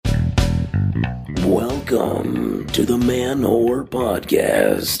Welcome to the Man Whore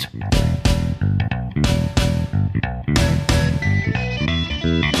Podcast.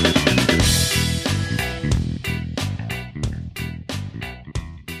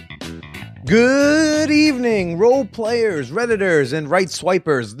 Good evening, role players, Redditors, and right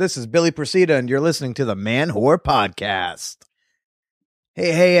swipers. This is Billy Procida, and you're listening to the Man Whore Podcast.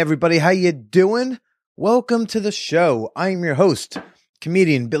 Hey, everybody, how you doing? Welcome to the show. I am your host,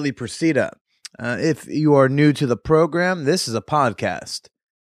 comedian Billy Procida. If you are new to the program, this is a podcast.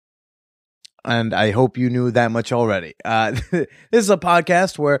 And I hope you knew that much already. This is a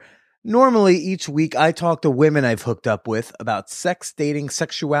podcast where normally each week I talk to women I've hooked up with about sex, dating,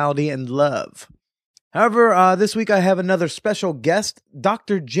 sexuality, and love. However, this week I have another special guest,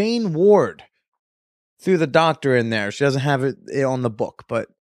 Dr. Jane Ward. Threw the doctor in there. She doesn't have it on the book, but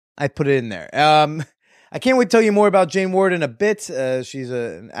I put it in there. I can't wait to tell you more about Jane Ward in a bit. She's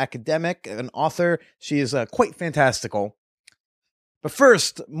an academic, an author. She is quite fantastical. But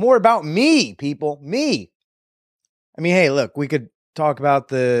first, more about me, people. Me. I mean, hey, look, we could talk about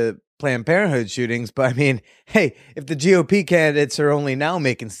the Planned Parenthood shootings, but I mean, hey, if the GOP candidates are only now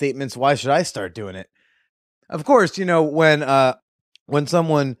making statements, why should I start doing it? Of course, you know, when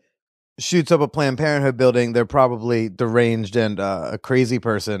someone shoots up a Planned Parenthood building, they're probably deranged and a crazy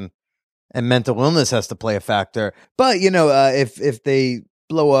person. And mental illness has to play a factor. But, you know, if they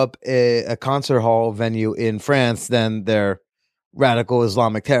blow up a concert hall venue in France, then they're radical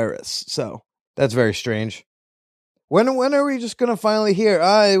Islamic terrorists. So that's very strange. When are we just going to finally hear,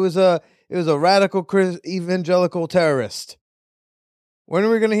 it was a radical evangelical terrorist? When are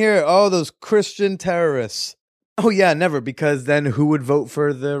we going to hear, those Christian terrorists? Oh, yeah, never, because then who would vote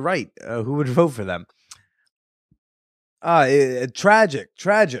for the right? Who would vote for them?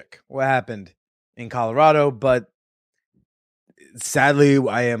 Tragic what happened in Colorado, but sadly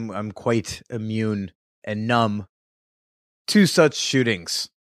I'm quite immune and numb to such shootings.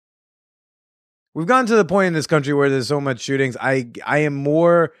 We've gotten to the point in this country where there's so much shootings. I am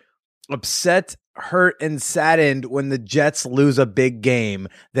more upset, hurt, and saddened when the Jets lose a big game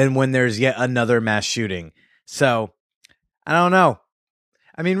than when there's yet another mass shooting. So, I don't know.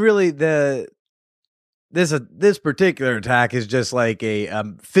 I mean, really, this particular attack is just like a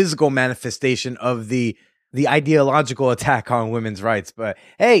physical manifestation of the ideological attack on women's rights. But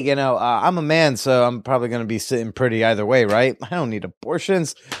hey, you know, I'm a man, so I'm probably going to be sitting pretty either way, right? I don't need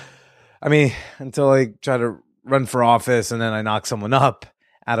abortions. I mean, until I try to run for office and then I knock someone up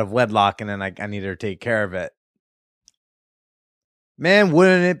out of wedlock and then I need to take care of it. Man,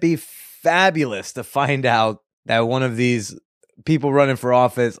 wouldn't it be fabulous to find out that one of these people running for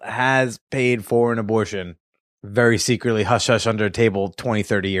office has paid for an abortion very secretly, hush hush under a table 20,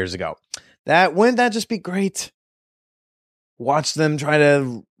 30 years ago. Wouldn't that just be great? Watch them try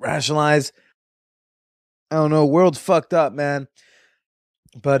to rationalize. I don't know. World's fucked up, man.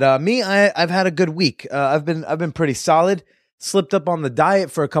 But I've had a good week. I've been pretty solid. Slipped up on the diet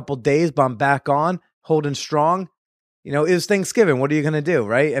for a couple days, but I'm back on, holding strong. You know, it was Thanksgiving. What are you going to do,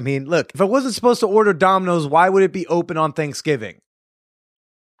 right? I mean, look, if I wasn't supposed to order Domino's, why would it be open on Thanksgiving?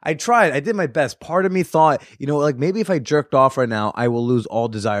 I tried. I did my best. Part of me thought, you know, like maybe if I jerked off right now, I will lose all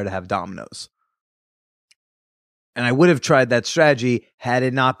desire to have Domino's. And I would have tried that strategy had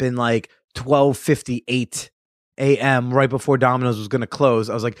it not been like 12:58 a.m. right before Domino's was going to close.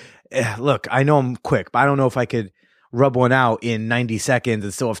 I was like, look, I know I'm quick, but I don't know if I could rub one out in 90 seconds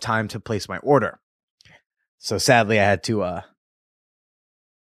and still have time to place my order. So sadly, I had to, I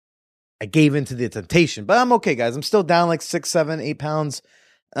gave into the temptation, but I'm okay, guys. I'm still down like 6, 7, 8 pounds.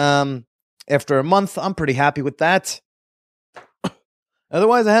 After a month, I'm pretty happy with that.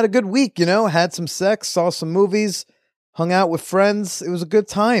 Otherwise, I had a good week, you know, had some sex, saw some movies, hung out with friends. It was a good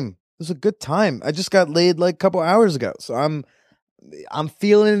time. I just got laid like a couple hours ago. So I'm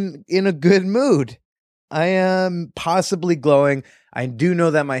feeling in a good mood. I am possibly glowing. I do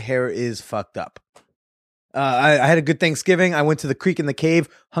know that my hair is fucked up. I had a good Thanksgiving. I went to the Creek in the Cave,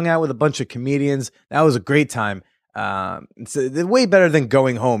 hung out with a bunch of comedians. That was a great time. It's way better than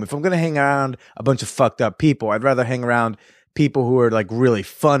going home. If I'm going to hang around a bunch of fucked up people, I'd rather hang around people who are like really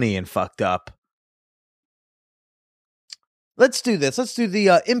funny and fucked up. Let's do this. Let's do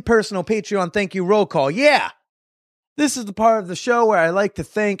the impersonal Patreon thank you roll call. Yeah. This is the part of the show where I like to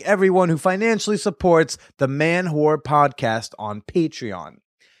thank everyone who financially supports the Man Whore Podcast on Patreon.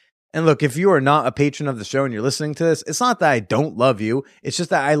 And look, if you are not a patron of the show and you're listening to this, it's not that I don't love you. It's just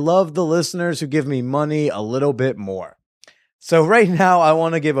that I love the listeners who give me money a little bit more. So right now, I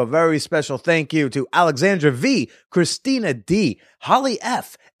want to give a very special thank you to Alexandra V, Christina D, Holly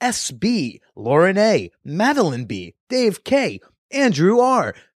F, SB, Lauren A, Madeline B, Dave K, Andrew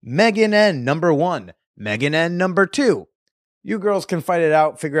R, Megan N, number 1, Megan N. number 2. You girls can fight it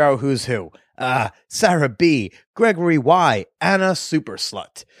out, figure out who's who. Sarah B., Gregory Y., Anna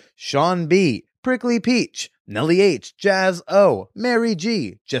Superslut, Sean B., Prickly Peach, Nellie H., Jazz O., Mary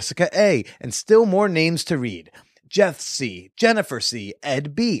G., Jessica A., and still more names to read. Jeff C., Jennifer C.,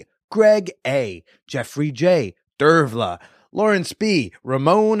 Ed B., Greg A., Jeffrey J., Dervla, Lawrence B.,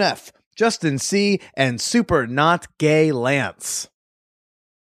 Ramon F., Justin C., and Super Not Gay Lance.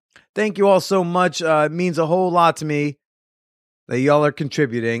 Thank you all so much. It means a whole lot to me that y'all are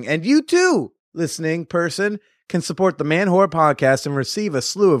contributing. And you too, listening person, can support the Man Whore Podcast and receive a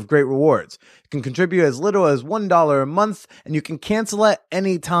slew of great rewards. You can contribute as little as $1 a month, and you can cancel at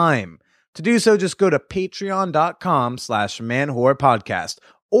any time. To do so, just go to patreon.com/manwhorepodcast,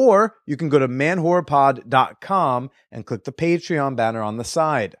 or you can go to manwhorepod.com and click the Patreon banner on the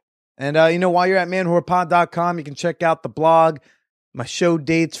side. And, while you're at manwhorepod.com, you can check out the blog, my show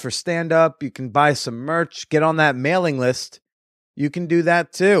dates for stand-up. You can buy some merch, get on that mailing list. You can do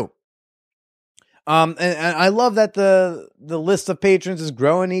that too. And I love that the list of patrons is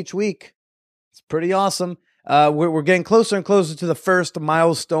growing each week. It's pretty awesome. We're getting closer and closer to the first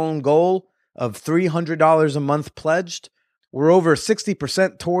milestone goal of $300 a month pledged. We're over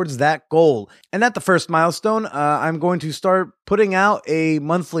 60% towards that goal. And at the first milestone, I'm going to start putting out a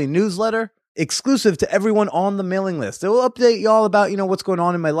monthly newsletter exclusive to everyone on the mailing list. It will update y'all about, what's going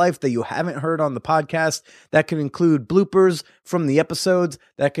on in my life that you haven't heard on the podcast. That can include bloopers from the episodes.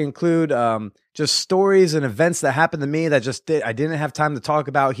 That can include just stories and events that happened to me that I didn't have time to talk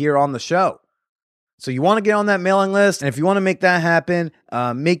about here on the show. So you want to get on that mailing list, and if you want to make that happen,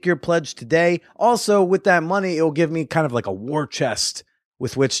 make your pledge today. Also, with that money, it will give me kind of like a war chest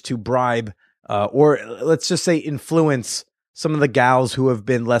with which to bribe, or let's just say influence some of the gals who have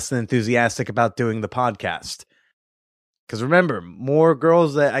been less than enthusiastic about doing the podcast. Because remember, more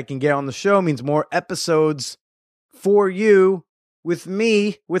girls that I can get on the show means more episodes for you with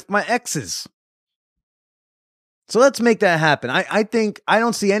me, with my exes. So let's make that happen. I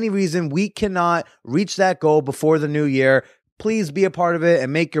don't see any reason we cannot reach that goal before the new year. Please be a part of it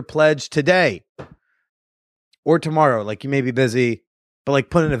and make your pledge today or tomorrow. Like, you may be busy, but like,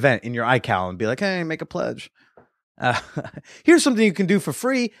 put an event in your iCal and be like, hey, make a pledge. Here's something you can do for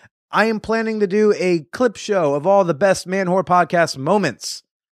free. I am planning to do a clip show of all the best Man Whore Podcast moments,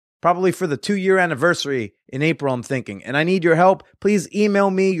 probably for the 2-year anniversary in April, I'm thinking. And I need your help. Please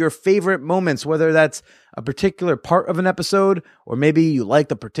email me your favorite moments, whether that's a particular part of an episode, or maybe you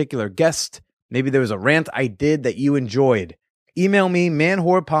liked a particular guest. Maybe there was a rant I did that you enjoyed. Email me,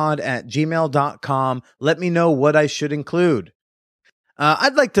 manwhorepod@gmail.com. Let me know what I should include.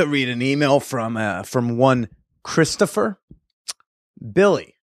 I'd like to read an email from one Christopher.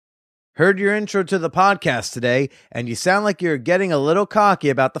 Billy, heard your intro to the podcast today, and you sound like you're getting a little cocky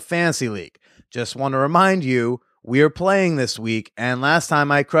about the Fantasy League. Just want to remind you, we are playing this week, and last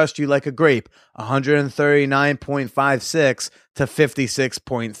time I crushed you like a grape, 139.56 to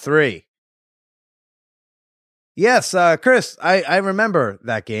 56.3. Yes, Chris, I remember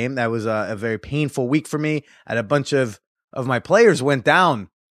that game. That was a very painful week for me. I had a bunch of my players went down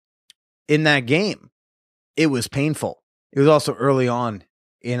in that game. It was painful. It was also early on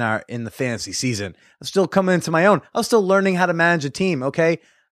in the fantasy season. I'm still coming into my own. I was still learning how to manage a team, okay?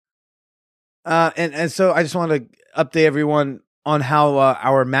 And so I just want to update everyone on how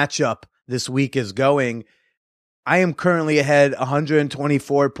our matchup this week is going. I am currently ahead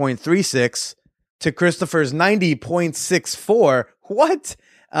 124.36 to Christopher's 90.64. What?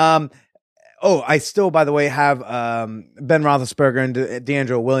 I still, by the way, have Ben Roethlisberger and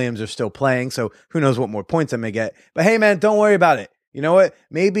DeAndre Williams are still playing, so who knows what more points I may get. But hey, man, don't worry about it. You know what?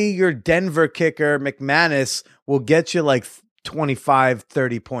 Maybe your Denver kicker, McManus, will get you like 25,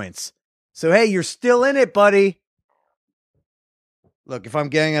 30 points. So, hey, you're still in it, buddy. Look, if I'm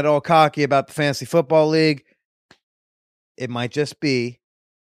getting at all cocky about the Fantasy Football League, it might just be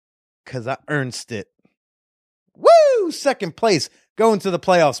because I earned it. Woo! Second place. Going to the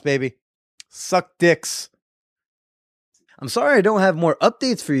playoffs, baby. Suck dicks. I'm sorry I don't have more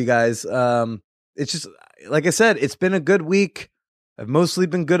updates for you guys. It's just, like I said, it's been a good week. I've mostly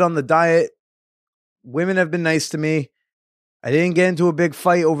been good on the diet. Women have been nice to me. I didn't get into a big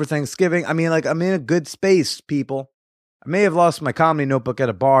fight over Thanksgiving. I mean, like, I'm in a good space, people. I may have lost my comedy notebook at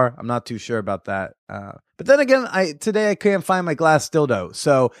a bar. I'm not too sure about that. But then again, today I can't find my glass dildo.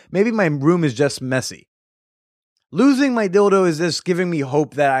 So maybe my room is just messy. Losing my dildo is just giving me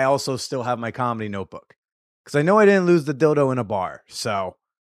hope that I also still have my comedy notebook. Because I know I didn't lose the dildo in a bar. So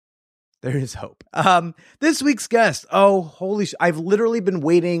there is hope. This week's guest. Oh, holy I've literally been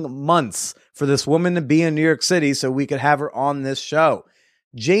waiting months for this woman to be in New York City so we could have her on this show.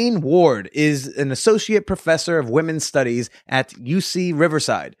 Jane Ward is an associate professor of women's studies at UC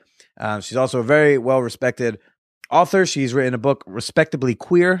Riverside. She's also a very well-respected author. She's written a book, Respectably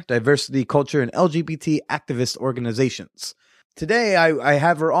Queer, Diversity, Culture, and LGBT Activist Organizations. Today, I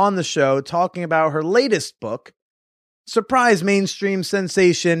have her on the show talking about her latest book, surprise mainstream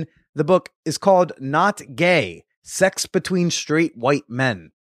sensation. The book is called Not Gay, Sex Between Straight White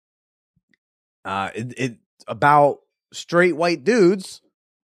Men. It's about straight white dudes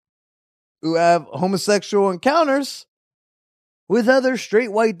who have homosexual encounters with other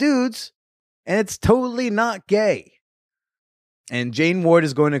straight white dudes, and it's totally not gay. And Jane Ward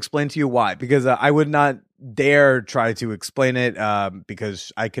is going to explain to you why, because I would not dare try to explain it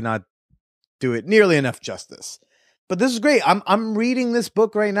because I cannot do it nearly enough justice. But this is great. I'm reading this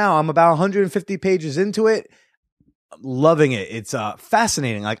book right now. I'm about 150 pages into it. I'm loving it. It's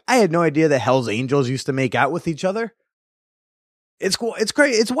fascinating. Like, I had no idea that Hell's Angels used to make out with each other. It's cool. It's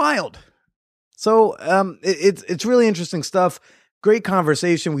great. It's wild. So it's really interesting stuff. Great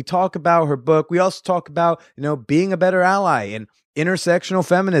conversation. We talk about her book. We also talk about, being a better ally and intersectional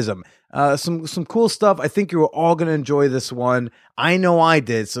feminism. Some cool stuff. I think you're all going to enjoy this one. I know I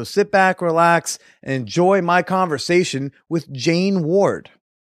did. So sit back, relax, and enjoy my conversation with Jane Ward.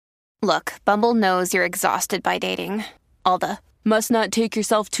 Look, Bumble knows you're exhausted by dating. All the must not take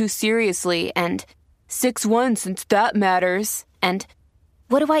yourself too seriously and 6'1" since that matters. And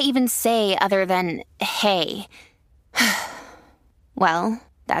what do I even say other than, hey? Well,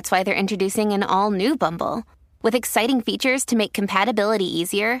 that's why they're introducing an all-new Bumble, with exciting features to make compatibility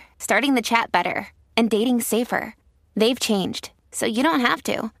easier, starting the chat better, and dating safer. They've changed, so you don't have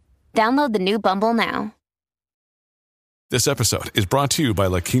to. Download the new Bumble now. This episode is brought to you by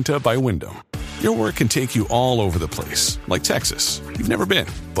La Quinta by Wyndham. Your work can take you all over the place, like Texas. You've never been,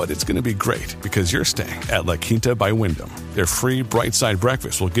 but it's going to be great because you're staying at La Quinta by Wyndham. Their free Bright Side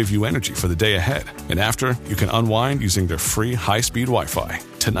breakfast will give you energy for the day ahead. And after, you can unwind using their free high-speed Wi-Fi.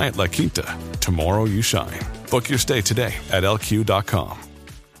 Tonight, La Quinta. Tomorrow, you shine. Book your stay today at LQ.com.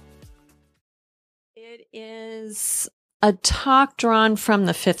 It is a talk drawn from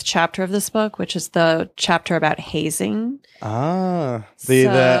the 5th chapter of this book, which is the chapter about hazing. The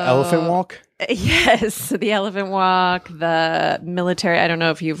elephant walk? Yes, the elephant walk, the military. I don't know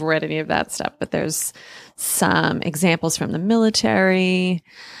if you've read any of that stuff, but there's some examples from the military.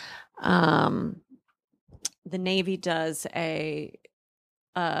 The Navy does an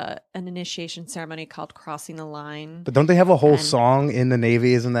initiation ceremony called Crossing the Line. But don't they have a whole song in the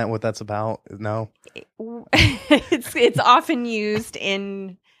Navy? Isn't that what that's about? No. It's often used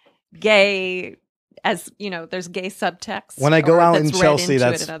in gay, as there's gay subtext. When I go out in Chelsea,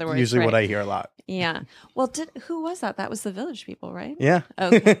 that's usually what I hear a lot. Yeah. Well, who was that? That was the Village People, right? Yeah.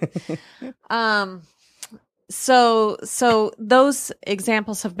 Okay. So those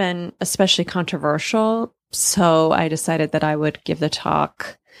examples have been especially controversial. So I decided that I would give the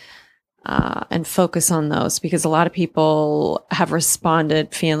talk and focus on those, because a lot of people have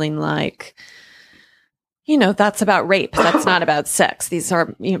responded feeling like, that's about rape. That's not about sex. These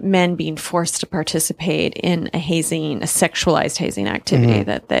are men being forced to participate in a sexualized hazing activity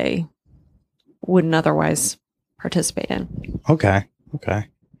that they wouldn't otherwise participate in. Okay.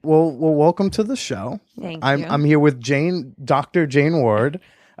 Well, welcome to the show. Thank you. I'm here with Dr. Jane Ward,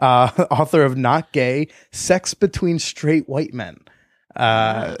 author of Not Gay, Sex Between Straight White Men.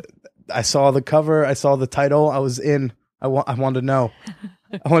 I saw the cover. I saw the title. I was in. I want to know.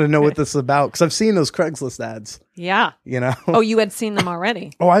 I want to know what this is about, because I've seen those Craigslist ads. Yeah. Oh, you had seen them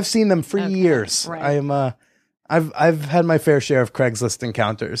already? Oh, I've seen them for years. Right. I've had my fair share of Craigslist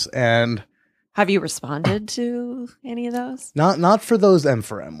encounters, and have you responded to any of those? Not for those M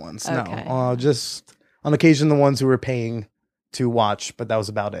for M ones. Okay. No, just on occasion the ones who were paying to watch, but that was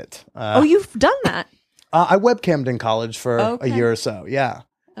about it. You've done that? I webcammed in college for a year or so. Yeah,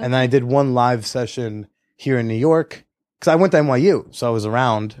 and then I did one live session here in New York, because I went to NYU, so I was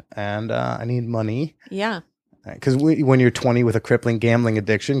around, and I need money. Yeah. Because when you're 20 with a crippling gambling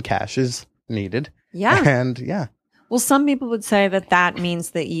addiction, cash is needed. Yeah. And yeah. Well, some people would say that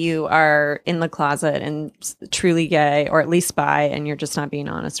means that you are in the closet and truly gay, or at least bi, and you're just not being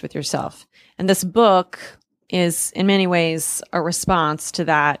honest with yourself. And this book is in many ways a response to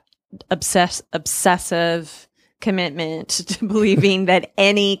that obsessive commitment to believing that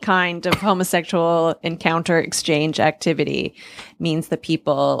any kind of homosexual encounter, exchange, activity means that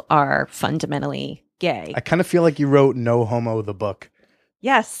people are fundamentally gay. I kind of feel like you wrote No Homo the book.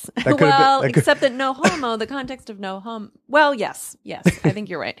 Yes. Well, except that no homo, the context of no homo. Well, yes. I think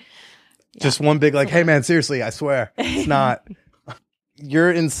you're right. Yeah. Just one big hey man, seriously, I swear it's not.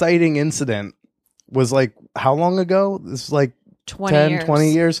 Your inciting incident was how long ago? This was 10,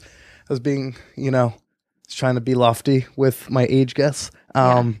 20 years. I was being, trying to be lofty with my age guess.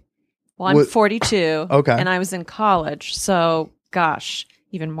 Well, I'm 42. Okay. And I was in college. So, gosh,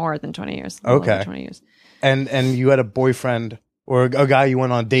 even more than 20 years. Okay. 20 years. And you had a boyfriend or a guy you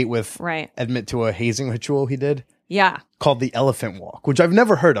went on a date with admit to a hazing ritual he did? Yeah. Called the elephant walk, which I've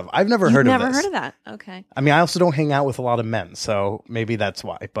never heard of. I've never heard of this. Never heard of that. Okay. I mean, I also don't hang out with a lot of men, so maybe that's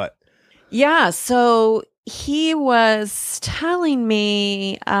why. But yeah, so he was telling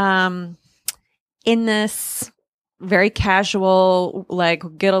me in this very casual, like,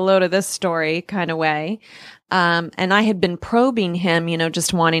 get a load of this story kind of way. And I had been probing him,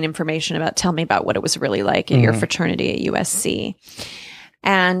 just wanting information tell me about what it was really like at your fraternity at USC.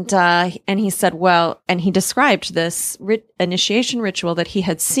 And he said, and he described this initiation ritual that he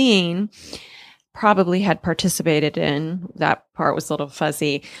had seen, probably had participated in. That part was a little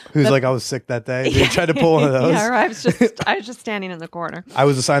fuzzy. Who's like, I was sick that day. Did you try to pull one of those? Yeah, I was just standing in the corner. I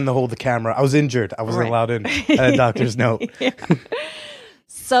was assigned to hold the camera. I was injured. I wasn't allowed in. I had a doctor's note.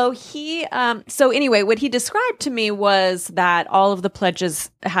 So anyway, what he described to me was that all of the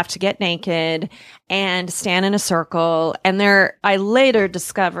pledges have to get naked and stand in a circle. And I later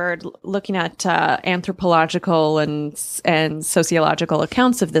discovered, looking at anthropological and sociological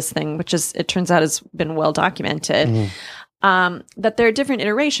accounts of this thing, which it turns out has been well documented, that there are different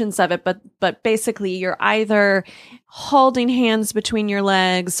iterations of it, but basically you're either holding hands between your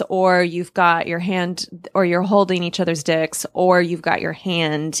legs, or you've got your hand, or you're holding each other's dicks, or you've got your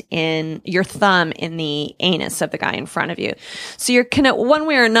thumb in the anus of the guy in front of you. So you're one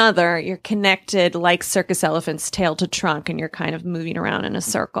way or another, you're connected like circus elephants, tail to trunk, and you're kind of moving around in a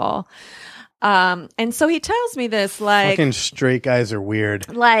circle. And so he tells me this, like, fucking straight guys are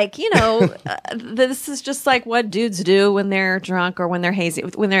weird. Like, this is just like what dudes do when they're drunk or when they're hazy,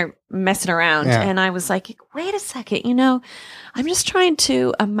 when they're messing around. Yeah. And I was like, wait a second, I'm just trying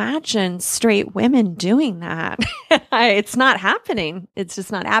to imagine straight women doing that. It's not happening. It's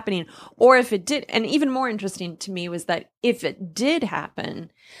just not happening. Or if it did, and even more interesting to me was that if it did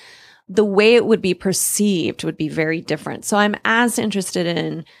happen, the way it would be perceived would be very different. So I'm as interested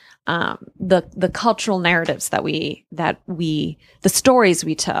in the cultural narratives the stories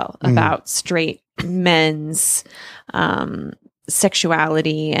we tell about straight men's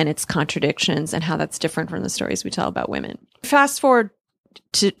sexuality and its contradictions, and how that's different from the stories we tell about women. Fast forward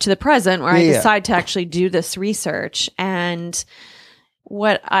to the present, where I decide to actually do this research, and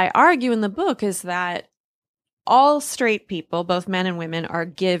what I argue in the book is that all straight people, both men and women, are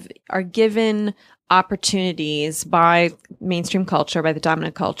given opportunities by mainstream culture, by the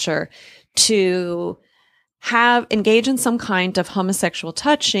dominant culture, to engage in some kind of homosexual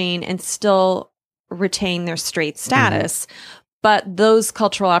touching and still retain their straight status. But those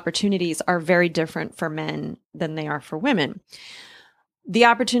cultural opportunities are very different for men than they are for women. The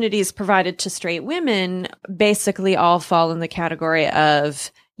opportunities provided to straight women basically all fall in the category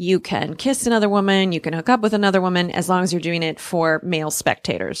of, you can kiss another woman, you can hook up with another woman, as long as you're doing it for male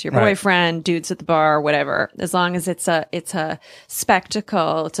spectators, your boyfriend, dudes at the bar, whatever. As long as it's a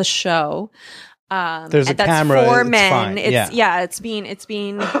spectacle, it's a show. There's a camera for it's men. Fine. It's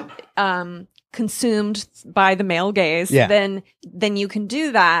being consumed by the male gaze. Yeah. Then you can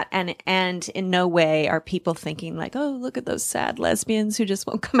do that, and in no way are people thinking like, oh, look at those sad lesbians who just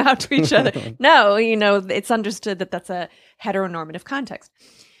won't come out to each other. No, it's understood that that's a heteronormative context.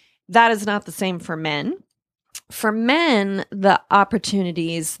 That is not the same for men. For men, the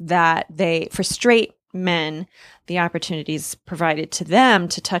opportunities for straight men, the opportunities provided to them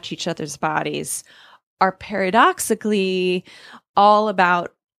to touch each other's bodies are paradoxically all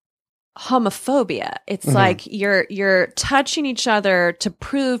about homophobia. It's like you're touching each other to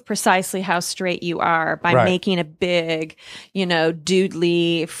prove precisely how straight you are by making a big,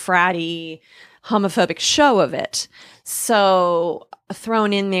 doodly, fratty, homophobic show of it. So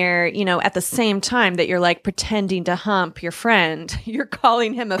thrown in there, at the same time that you're like pretending to hump your friend, you're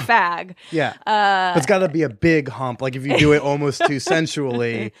calling him a fag. Yeah. But it's got to be a big hump. Like if you do it almost too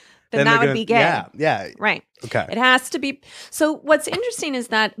sensually, then that would be gay. Yeah. Right. Okay. It has to be. So what's interesting is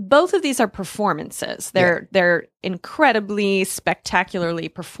that both of these are performances. They're incredibly, spectacularly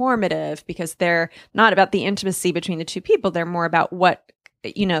performative, because they're not about the intimacy between the two people. They're more about what,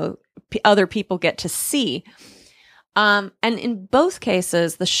 other people get to see. And in both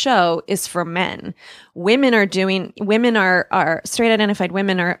cases, the show is for men. Women are straight identified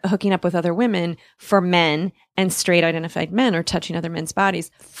women are hooking up with other women for men, and straight identified men are touching other men's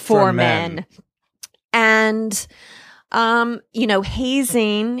bodies for men. And,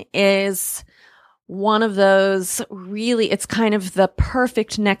 hazing is one of those really, it's kind of the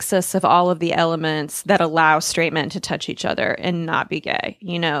perfect nexus of all of the elements that allow straight men to touch each other and not be gay.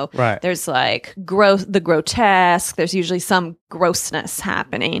 You know, Right. There's like the grotesque, there's usually some grossness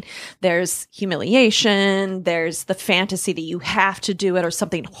happening. There's humiliation. There's the fantasy that you have to do it or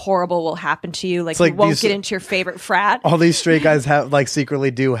something horrible will happen to you. Like like you won't these- get into your favorite frat. All these straight guys have like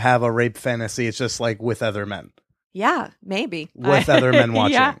secretly do have a rape fantasy. It's just like with other men. Yeah, maybe. With other men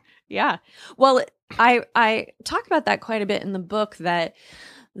watching. Yeah. Yeah. Well, I talk about that quite a bit in the book, that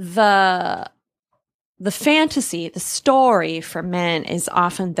the fantasy, the story for men is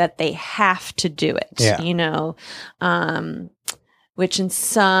often that they have to do it, Yeah. you know, which in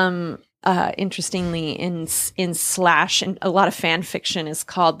some, interestingly, in slash and a lot of fan fiction is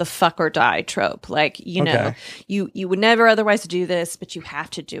called the fuck or die trope. Like, you know, Okay. you would never otherwise do this, but you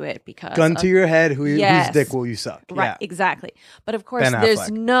have to do it because Gun to your head. Whose Yes. dick will you suck? Right, Yeah. exactly. But of course, Ben there's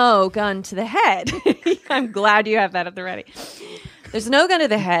Affleck. no gun to the head. I'm glad you have that at the ready. There's no gun to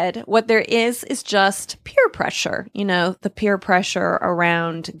the head. What there is just peer pressure. You know, the peer pressure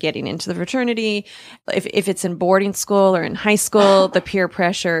around getting into the fraternity. If it's in boarding school or in high school, the peer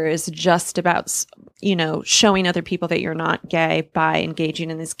pressure is just about, you know, showing other people that you're not gay by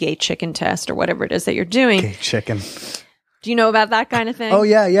engaging in this gay chicken test or whatever it is that you're doing. Gay chicken. Do you know about that kind of thing? Oh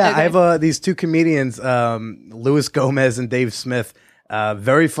yeah. Okay. I have these two comedians, Louis Gomez and Dave Smith.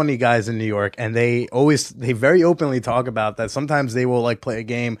 Very funny guys in New York, and they very openly talk about that. Sometimes they will like play a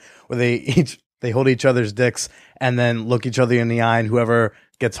game where they hold each other's dicks and then look each other in the eye, and whoever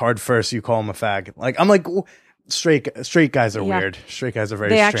gets hard first, you call them a fag. Like I'm like, straight guys are Yeah. weird. Straight guys are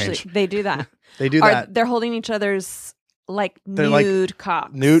very They strange. they do that. They do that. They're holding each other's like They're like nude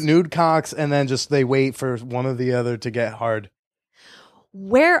cocks. Nude cocks, and then just they wait for one or the other to get hard.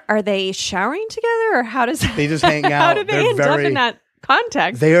 Where are they showering together, or how does They just hang out. how do they They're end up very- in that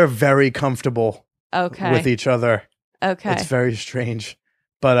context? They are very comfortable Okay. with each other. Okay. It's very strange.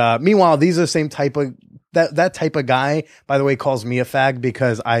 But meanwhile, these are the same type of that type of guy, by the way, calls me a fag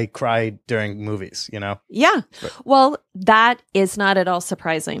because I cry during movies, you know? Yeah. Well, that is not at all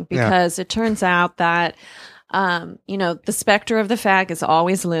surprising because it turns out that, you know, the specter of the fag is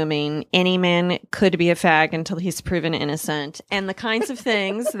always looming. Any man could be a fag until he's proven innocent. And the kinds of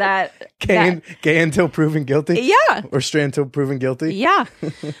things that. Gay until proven guilty? Yeah. Or straight until proven guilty? Yeah.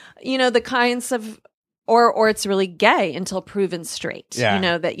 You know, the kinds of. Or it's really gay until proven straight. Yeah. You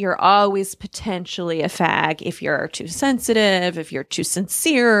know, that you're always potentially a fag if you're too sensitive, if you're too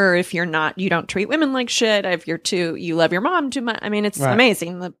sincere, if you're not, you don't treat women like shit, if you love your mom too much. I mean, it's Right.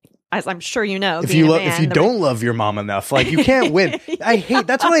 amazing. As I'm sure you know, If being you a man, if you don't love your mom enough, like you can't win.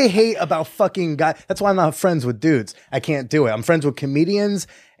 That's what I hate about fucking guys. That's why I'm not friends with dudes. I can't do it. I'm friends with comedians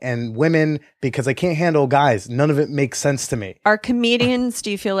and women because I can't handle guys. None of it makes sense to me. Are comedians,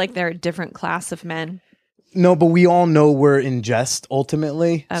 do you feel like they're a different class of men? No, but we all know we're in jest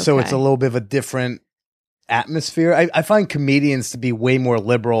ultimately. So Okay. it's a little bit of a different atmosphere. I find comedians to be way more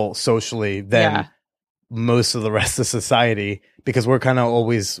liberal socially than Yeah. most of the rest of society because we're kind of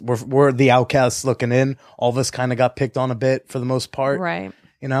always, we're the outcasts looking in. All of us kind of got picked on a bit for the most part, Right.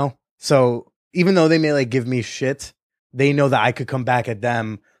 you know? So even though they may like give me shit, they know that I could come back at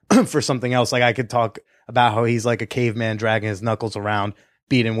them for something else. Like I could talk about how he's like a caveman dragging his knuckles around,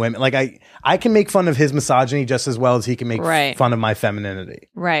 beating women. Like I can make fun of his misogyny just as well as he can make Right. fun of my femininity.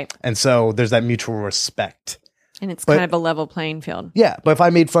 Right. And so there's that mutual respect. And it's But- kind of a level playing field. Yeah, but if I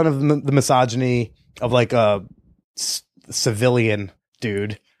made fun of the misogyny of like a civilian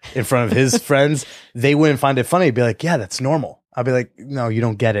dude in front of his friends, they wouldn't find it funny. They'd be like, yeah, that's normal. I'd be like, no, you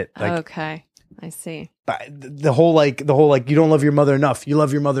don't get it. Like Okay. I see. but the whole like you don't love your mother enough. You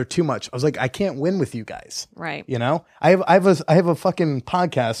love your mother too much. I was like, I can't win with you guys. Right. You know, I have a fucking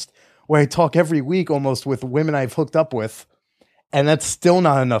podcast where I talk every week almost with women I've hooked up with, and that's still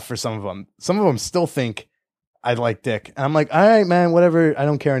not enough for some of them. Some of them still think I like dick, and I'm like, all right, man, whatever. I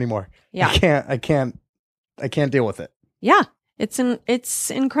don't care anymore. Yeah. I can't deal with it. Yeah. It's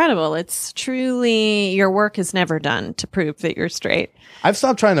incredible. It's truly, your work is never done to prove that you're straight. I've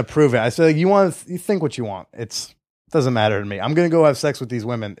stopped trying to prove it. I said, you think what you want. It doesn't matter to me. I'm gonna go have sex with these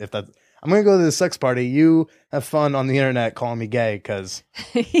women I'm gonna go to the sex party. You have fun on the internet calling me gay because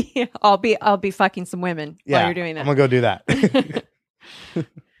I'll be fucking some women while you're doing that. I'm gonna go do that.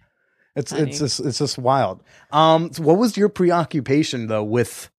 Funny. It's just wild. So what was your preoccupation though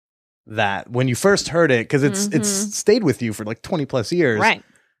with that when you first heard it? Because it's stayed with you for like 20 plus years. Right.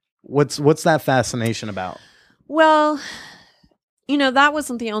 What's that fascination about? Well, That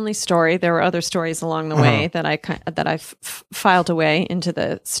wasn't the only story. There were other stories along the way that I filed away into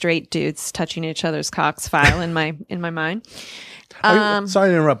the straight dudes touching each other's cocks file in my mind. Sorry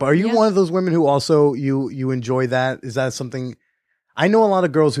to interrupt. Are you one of those women who also you enjoy that? Is that something? I know a lot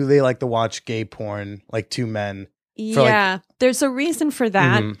of girls who they like to watch gay porn, like two men. Yeah, there's a reason for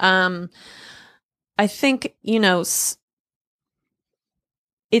that. I think it's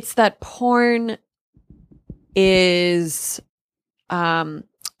that porn is a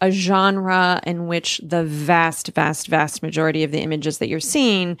genre in which the vast, vast, vast majority of the images that you're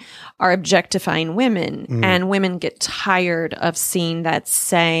seeing are objectifying women, and women get tired of seeing that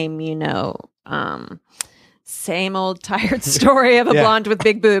same, same old tired story of a blonde with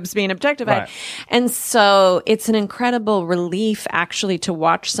big boobs being objectified. Right. And so it's an incredible relief actually to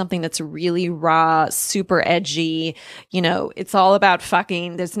watch something that's really raw, super edgy. It's all about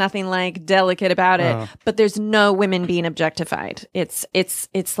fucking. There's nothing like delicate about it, but there's no women being objectified.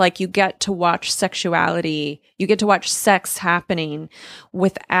 It's like you get to watch sexuality. You get to watch sex happening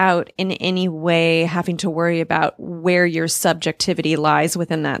without in any way having to worry about where your subjectivity lies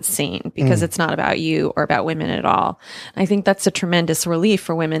within that scene, because it's not about you or about women at all. I think that's a tremendous relief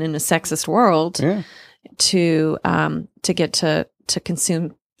for women in a sexist world to get to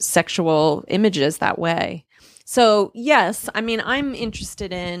consume sexual images that way. So yes, I mean, I'm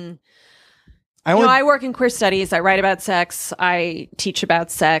interested in. I work in queer studies. I write about sex. I teach about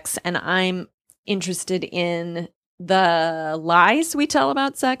sex, and I'm interested in the lies we tell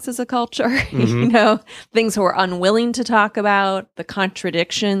about sex as a culture, things we're unwilling to talk about, the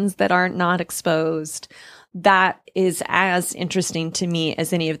contradictions that are not exposed. That is as interesting to me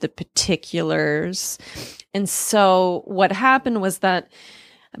as any of the particulars. And so what happened was that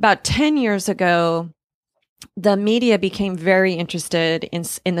about 10 years ago, the media became very interested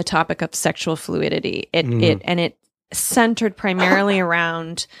in the topic of sexual fluidity. It centered primarily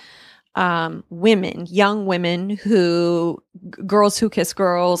around women, young women girls who kiss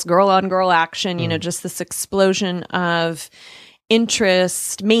girls, girl on girl action, just this explosion of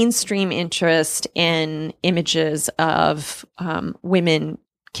interest, mainstream interest in images of women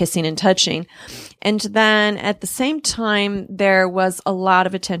kissing and touching. And then at the same time, there was a lot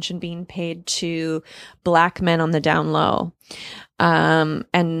of attention being paid to Black men on the down low,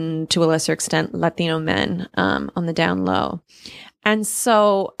 and to a lesser extent, Latino men on the down low. And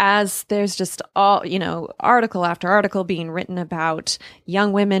so as there's just article after article being written about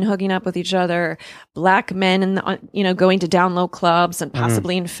young women hooking up with each other, Black men and, going to down low clubs and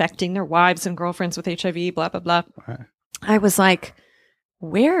possibly infecting their wives and girlfriends with HIV, blah, blah, blah. Right. I was like,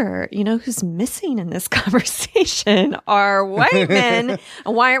 who's missing in this conversation are white men. And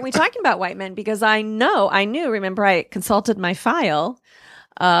why aren't we talking about white men? Because remember I consulted my file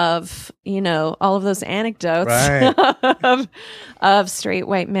of, all of those anecdotes of straight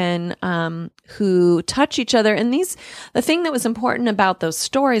white men who touch each other. And the thing that was important about those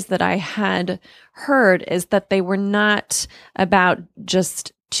stories that I had heard is that they were not about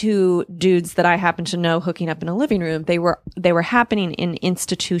just two dudes that I happen to know hooking up in a living room. They were happening in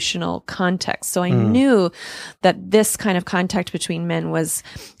institutional context. So I knew that this kind of contact between men was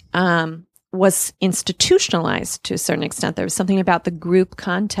institutionalized to a certain extent. There was something about the group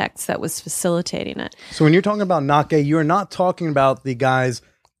context that was facilitating it. So when you're talking about not gay, you're not talking about the guys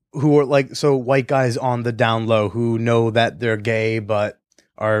who are white guys on the down low who know that they're gay but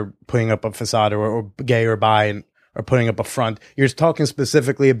are putting up a facade, or gay or bi and are putting up a front. You're talking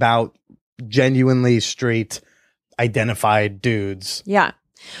specifically about genuinely straight identified dudes. Yeah.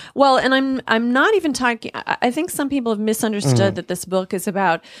 Well, and I'm not even talking, I think some people have misunderstood that this book is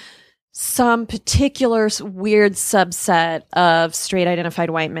about some particular weird subset of straight identified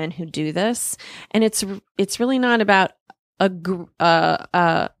white men who do this. And it's really not about a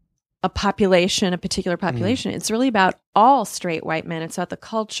population, a particular population. It's really about all straight white men. It's about the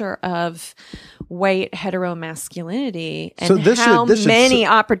culture of white heteromasculinity and how many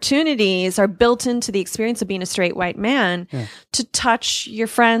opportunities are built into the experience of being a straight white man to touch your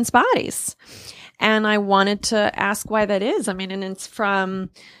friends' bodies. And I wanted to ask why that is. I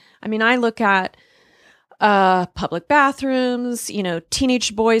look at public bathrooms,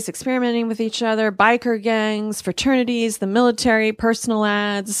 teenage boys experimenting with each other, biker gangs, fraternities, the military, personal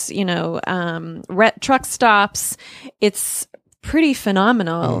ads, truck stops. It's pretty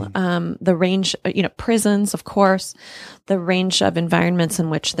phenomenal. The range, prisons, of course, the range of environments in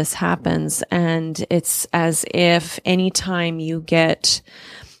which this happens. And it's as if anytime you get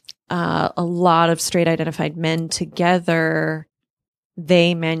a lot of straight identified men together,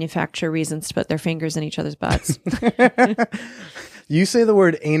 they manufacture reasons to put their fingers in each other's butts. You say the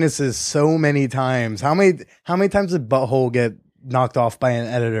word anuses so many times. How many times did butthole get knocked off by an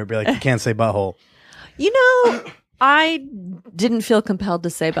editor, be like, you can't say butthole. You know, I didn't feel compelled to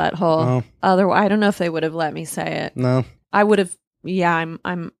say butthole. No. Otherwise, I don't know if they would have let me say it. No, I would have. Yeah,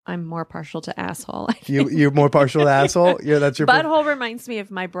 I'm more partial to asshole. I think. you're more partial to asshole. Yeah, that's your Butthole reminds me of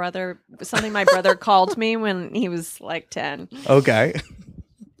my brother. Something my brother called me when he was like 10. Okay.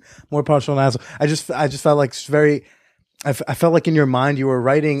 More partial to asshole. I just felt like it's very. I felt like in your mind you were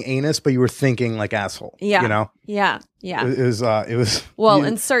writing anus, but you were thinking like asshole. Yeah. You know. Yeah. It was. Well, you-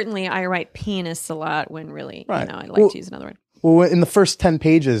 and certainly I write penis a lot when really, Right. I'd like to use another word. Well, in the first 10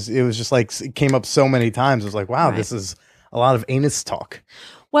 pages, it was just like it came up so many times. It was like, wow, Right. this is a lot of anus talk.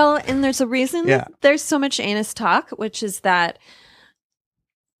 Well, and there's a reason Yeah. there's so much anus talk, which is that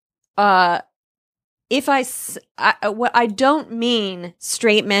if I don't mean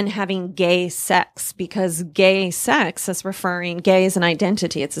straight men having gay sex, because gay sex is referring, gay is an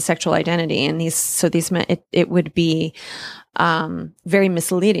identity, it's a sexual identity, and these men, it would be very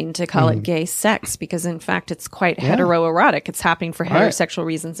misleading to call it gay sex, because in fact it's quite heteroerotic. It's happening for heterosexual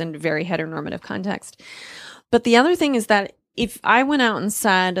reasons in very heteronormative context. But the other thing is that if I went out and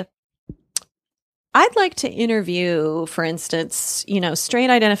said, I'd like to interview, for instance, straight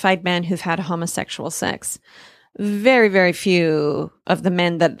identified men who've had homosexual sex, very, very few of the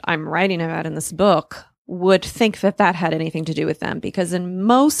men that I'm writing about in this book would think that that had anything to do with them, because in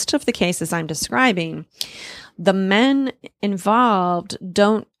most of the cases I'm describing, the men involved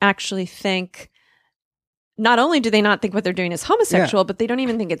don't actually think, not only do they not think what they're doing is homosexual, but they don't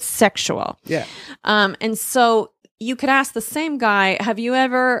even think it's sexual. Yeah. And so you could ask the same guy, have you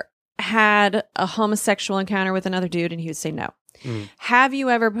ever had a homosexual encounter with another dude? And he would say no. Have you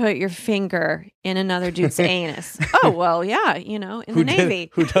ever put your finger in another dude's anus? Oh, well, yeah, in the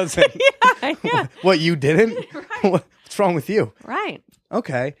Navy. Who doesn't? Yeah. What, you didn't? Right. What's wrong with you? Right.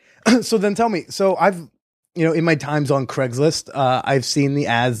 Okay. So then tell me. So I've, in my times on Craigslist, I've seen the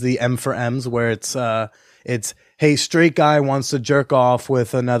ads, the M for M's, where it's hey, straight guy wants to jerk off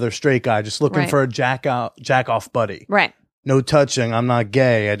with another straight guy, just looking Right. for a jack off buddy. Right. No touching. I'm not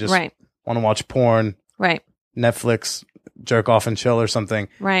gay. I just Right. want to watch porn, Right. Netflix, jerk off and chill or something.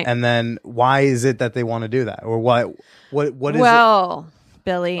 Right. And then why is it that they want to do that? Or what is it? Well,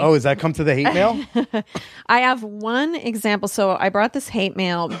 Billy. Oh, does that come to the hate mail? I have one example. So I brought this hate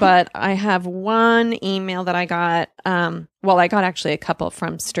mail, but I have one email that I got. I got actually a couple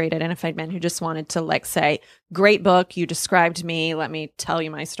from straight identified men who just wanted to say, great book. You described me. Let me tell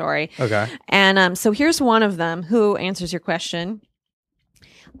you my story. Okay. And so here's one of them who answers your question.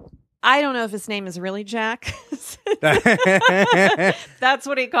 I don't know if his name is really Jack. That's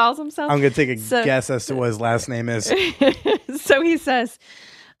what he calls himself. I'm going to take a guess as to what his last name is. So he says,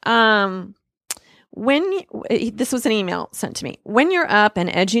 this was an email sent to me. When you're up and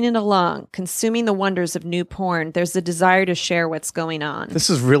edging it along, consuming the wonders of new porn, there's a desire to share what's going on. This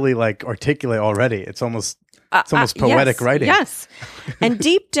is really articulate already. It's almost poetic yes, writing. Yes. And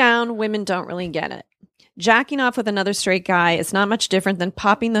deep down, women don't really get it. Jacking off with another straight guy is not much different than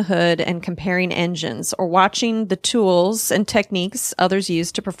popping the hood and comparing engines, or watching the tools and techniques others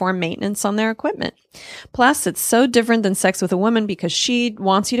use to perform maintenance on their equipment. Plus, it's so different than sex with a woman because she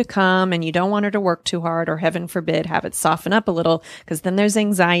wants you to come and you don't want her to work too hard, or heaven forbid, have it soften up a little, because then there's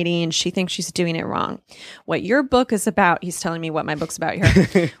anxiety and she thinks she's doing it wrong. What your book is about, he's telling me what my book's about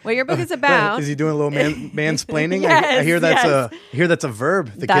here. What your book is about. Is he doing a little mansplaining? Yes, I hear yes. that's a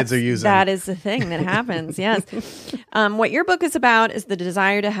verb the kids are using. That is the thing that happens. Yes. What your book is about is the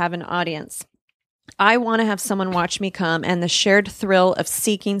desire to have an audience. I want to have someone watch me come, and the shared thrill of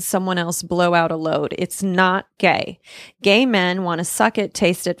seeking someone else blow out a load. It's not gay. Gay men want to suck it,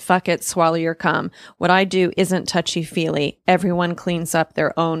 taste it, fuck it, swallow your cum. What I do isn't touchy-feely. Everyone cleans up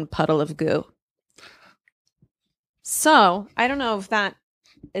their own puddle of goo. So, I don't know if that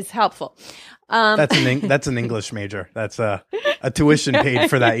is helpful. That's an English major. That's a tuition paid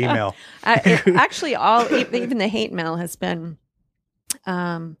for that email. Actually, even the hate mail has been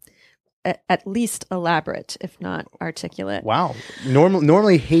at least elaborate, if not articulate. Wow.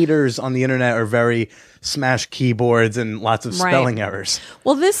 Normally haters on the internet are very smash keyboards and lots of spelling errors.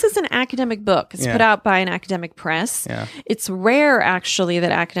 Well, this is an academic book. It's put out by an academic press. Yeah. It's rare, actually,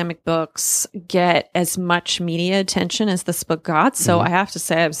 that academic books get as much media attention as this book got. So I have to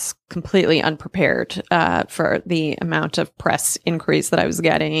say I was completely unprepared for the amount of press inquiries that I was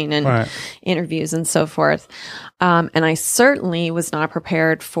getting and interviews and so forth. And I certainly was not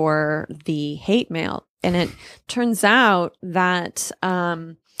prepared for the hate mail. And it turns out that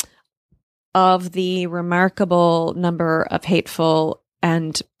of the remarkable number of hateful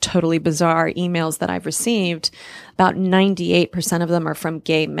and totally bizarre emails that I've received, about 98% of them are from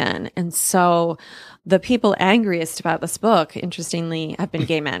gay men. And so the people angriest about this book, interestingly, have been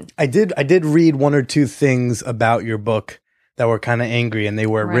gay men. I did read one or two things about your book that were kind of angry, and they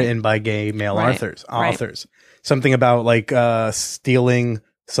were written by gay male authors. Something about like stealing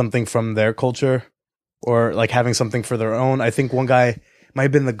something from their culture, or like having something for their own. I think one guy might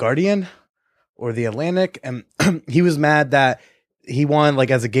have been The Guardian or The Atlantic, and he was mad that he wanted,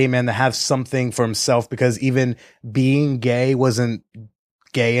 like, as a gay man, to have something for himself, because even being gay wasn't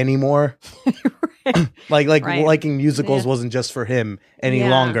gay anymore. Liking musicals wasn't just for him any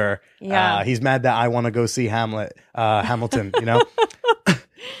longer. Yeah. He's mad that I want to go see Hamilton, you know?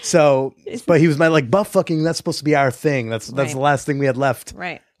 So, but he was mad, like, butt fucking, that's supposed to be our thing. That's the last thing we had left.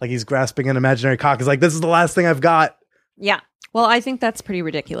 Right. Like, he's grasping an imaginary cock. He's like, this is the last thing I've got. Yeah. Well, I think that's pretty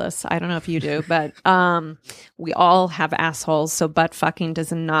ridiculous. I don't know if you do, but we all have assholes, so butt fucking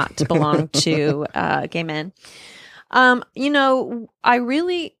does not belong to gay men. You know, I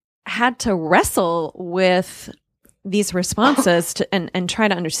really had to wrestle with these responses and try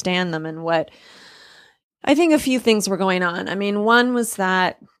to understand them, and what I think a few things were going on. I mean, one was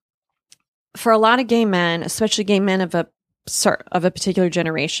that for a lot of gay men, especially gay men of a particular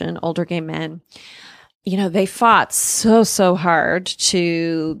generation, older gay men, you know, they fought so hard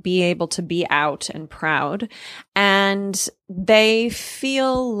to be able to be out and proud. And they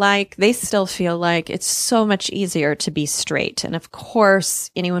still feel like it's so much easier to be straight. And of course,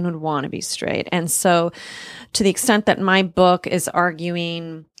 anyone would want to be straight. And so to the extent that my book is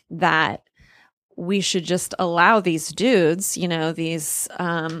arguing that we should just allow these dudes, you know, these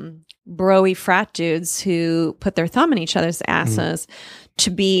bro-y frat dudes who put their thumb in each other's asses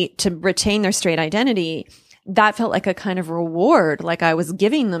to retain their straight identity, that felt like a kind of reward, like I was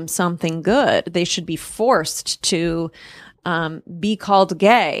giving them something good. They should be forced to be called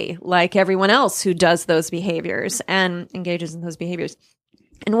gay like everyone else who does those behaviors and engages in those behaviors.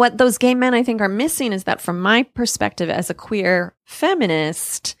 And what those gay men, I think, are missing is that from my perspective as a queer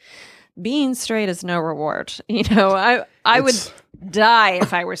feminist, being straight is no reward. You know, I would die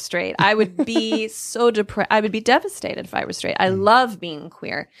if I were straight. I would be so depressed. I would be devastated if I were straight. I love being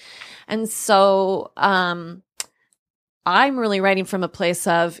queer. And so I'm really writing from a place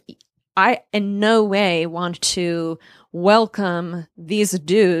of, I in no way want to welcome these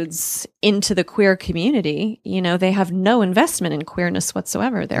dudes into the queer community. You know, they have no investment in queerness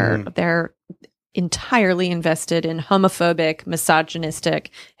whatsoever. They're entirely invested in homophobic, misogynistic,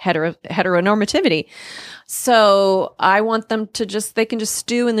 heteronormativity. So I want them to they can just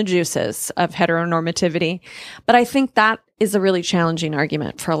stew in the juices of heteronormativity. But I think that is a really challenging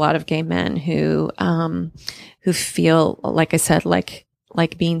argument for a lot of gay men who feel, like I said, like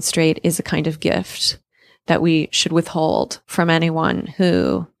being straight is a kind of gift that we should withhold from anyone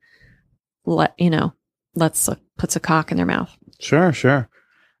who puts a cock in their mouth. Sure.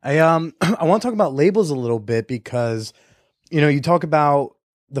 I want to talk about labels a little bit, because, you know, you talk about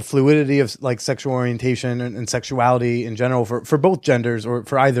the fluidity of like sexual orientation and sexuality in general for both genders, or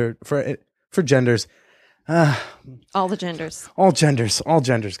for genders. All the genders. All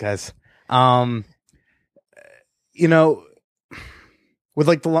genders, guys. You know, with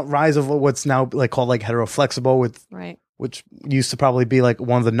like the rise of what's now like called like heteroflexible, which used to probably be like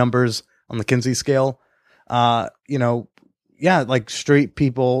one of the numbers on the Kinsey scale. You know, yeah, like straight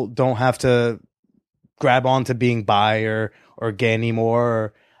people don't have to grab onto being bi or gay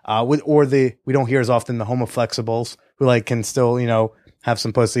anymore, we don't hear as often the homoflexibles who like can still, you know, have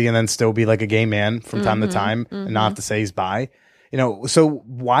some pussy and then still be like a gay man from time to time and not have to say he's bi. You know, so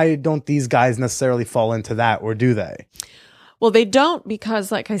why don't these guys necessarily fall into that, or do they? Well, they don't,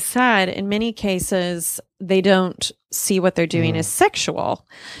 because like I said, in many cases, they don't see what they're doing as sexual.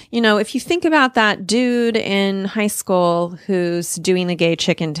 You know, if you think about that dude in high school who's doing the gay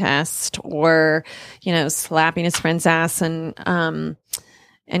chicken test, or, you know, slapping his friend's ass and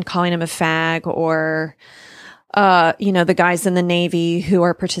calling him a fag, or, you know, the guys in the Navy who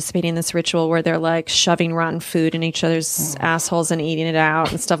are participating in this ritual where they're like shoving rotten food in each other's assholes and eating it out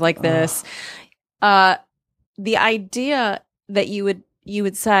and stuff like this. The idea that you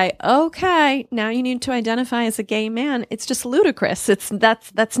would say, okay, now you need to identify as a gay man, it's just ludicrous.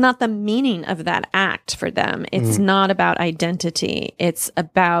 That's not the meaning of that act for them. It's not about identity. It's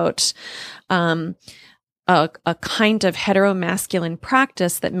about a kind of heteromasculine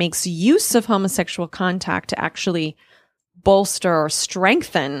practice that makes use of homosexual contact to actually bolster or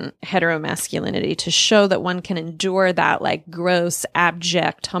strengthen heteromasculinity, to show that one can endure that like gross,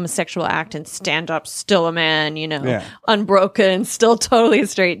 abject homosexual act and stand up still a man, unbroken, still totally a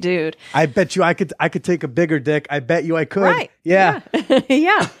straight dude. I bet you I could take a bigger dick. I bet you I could. Right. Yeah.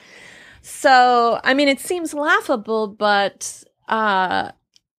 Yeah. So, I mean, it seems laughable, but there are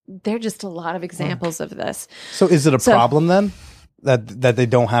just a lot of examples of this. So is it a problem then that they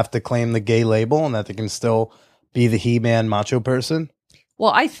don't have to claim the gay label and that they can still be the he-man macho person?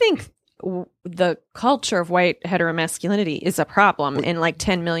 Well, I think the culture of white heteromasculinity is a problem in like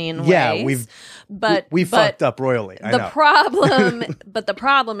 10 million ways. Yeah, we fucked up royally. I know. But the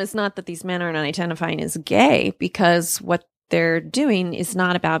problem is not that these men are not identifying as gay, because what they're doing is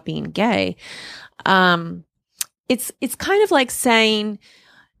not about being gay. It's kind of like saying,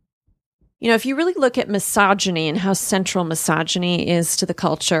 if you really look at misogyny and how central misogyny is to the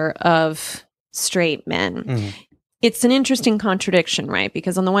culture of straight men, it's an interesting contradiction, right?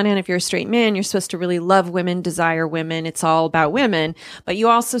 Because on the one hand, if you're a straight man, you're supposed to really love women, desire women. It's all about women. But you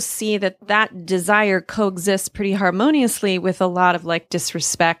also see that desire coexists pretty harmoniously with a lot of like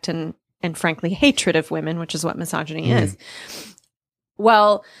disrespect and frankly hatred of women, which is what misogyny is.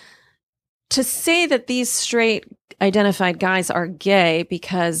 Well, to say that these straight identified guys are gay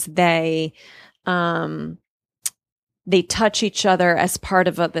because they touch each other as part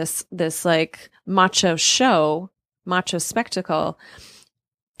of this like macho spectacle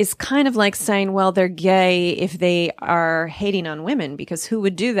is kind of like saying, well, they're gay if they are hating on women, because who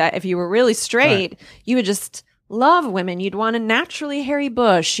would do that? If you were really straight, you would just love women. You'd want a naturally hairy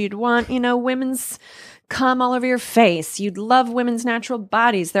bush. You'd want, women's cum all over your face. You'd love women's natural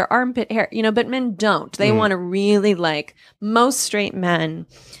bodies, their armpit hair, but men don't. They want to really most straight men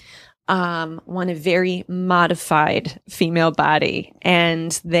want a very modified female body,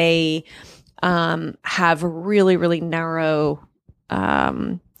 and they have really, really narrow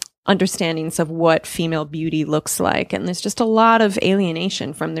understandings of what female beauty looks like. And there's just a lot of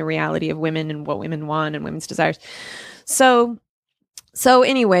alienation from the reality of women and what women want and women's desires. So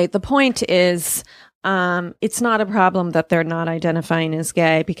anyway, the point is, it's not a problem that they're not identifying as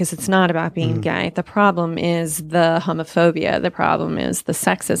gay, because it's not about being gay. The problem is the homophobia. The problem is the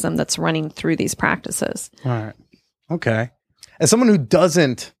sexism that's running through these practices. All right. Okay. As someone who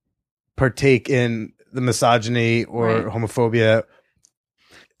doesn't partake in the misogyny or homophobia,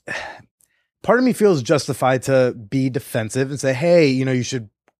 part of me feels justified to be defensive and say, hey, you should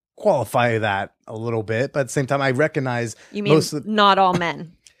qualify that a little bit. But at the same time, I recognize you mean not all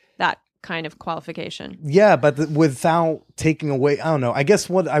men, that kind of qualification. Yeah, but without taking away, I don't know. I guess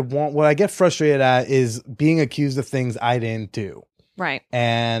what I get frustrated at is being accused of things I didn't do. Right.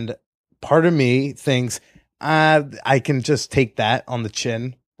 And part of me thinks I can just take that on the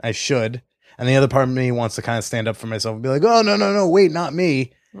chin. I should. And the other part of me wants to kind of stand up for myself and be like, oh, no, wait, not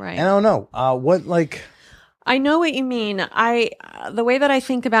me. Right. And I don't know. I know what you mean. The way that I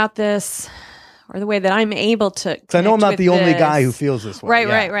think about this, or the way that I'm able to, because I know I'm not the only guy who feels this way.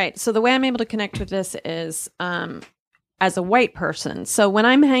 Right. So the way I'm able to connect with this is as a white person. So when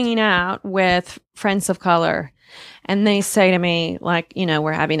I'm hanging out with friends of color and they say to me, like,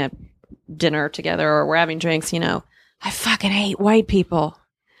 we're having a dinner together or we're having drinks, I fucking hate white people.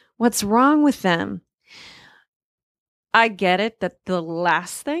 What's wrong with them? I get it that the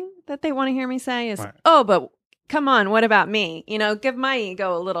last thing that they want to hear me say is, oh, but come on, what about me? Give my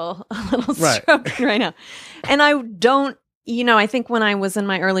ego a little stroke right now. And I don't, I think when I was in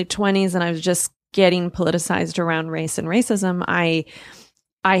my early 20s and I was just getting politicized around race and racism, I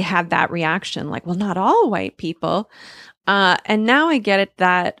had that reaction, like, well, not all white people. And now I get it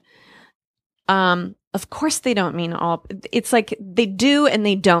that, of course they don't mean all. It's like they do and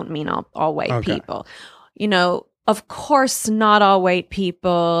they don't mean all white people. Of course, not all white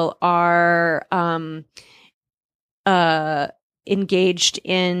people are engaged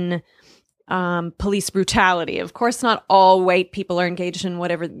in police brutality. Of course, not all white people are engaged in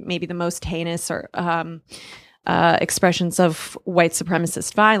whatever maybe the most heinous or expressions of white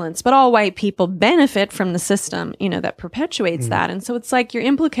supremacist violence. But all white people benefit from the system, that perpetuates that. And so it's like you're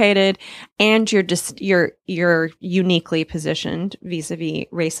implicated, and you're uniquely positioned vis-a-vis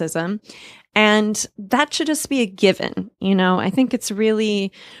racism. And that should just be a given. I think it's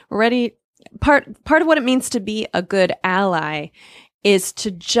really part of what it means to be a good ally is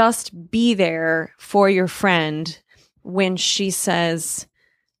to just be there for your friend when she says,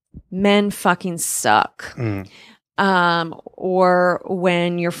 men fucking suck. Or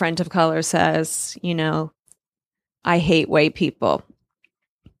when your friend of color says, I hate white people.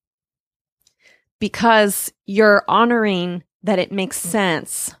 Because you're honoring that it makes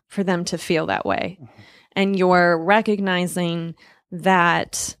sense for them to feel that way. and you're recognizing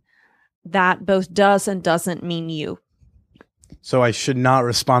that both does and doesn't mean you. So I should not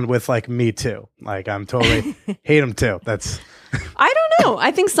respond with like me too. Like I'm totally hate him too. That's I don't know.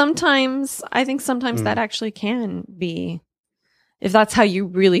 I think sometimes that actually can be, if that's how you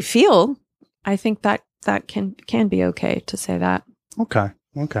really feel, I think that can be okay to say that. Okay.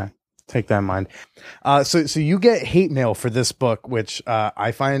 Take that in mind. So you get hate mail for this book, which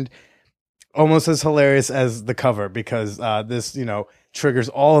I find almost as hilarious as the cover, because this, triggers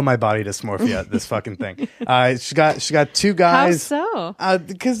all of my body dysmorphia. This fucking thing. She got two guys. How so?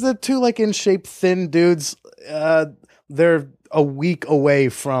 Because they're two like in shape, thin dudes. They're a week away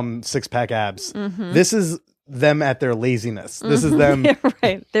from 6-pack abs. Mm-hmm. This is them at their laziness. This is them.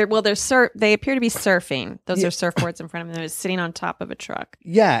 Right. They appear to be surfing. Those are surfboards in front of them. They're sitting on top of a truck.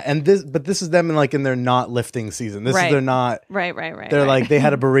 Yeah, and this is them in their not lifting season. This is they're not. Right. They're like they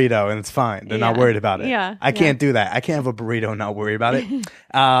had a burrito and it's fine. They're not worried about it. Yeah. I can't do that. I can't have a burrito and not worry about it.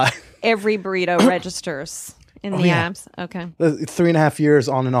 Every burrito registers in the abs. Okay. 3.5 years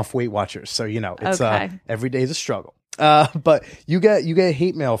on and off Weight Watchers, so it's every day is a struggle. But you get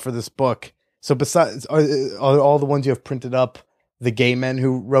hate mail for this book. So besides, are all the ones you have printed up the gay men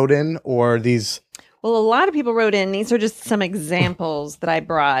who wrote in, or these? Well, a lot of people wrote in. These are just some examples that I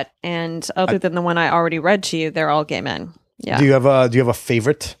brought, and other than the one I already read to you, they're all gay men. Yeah. Do you have a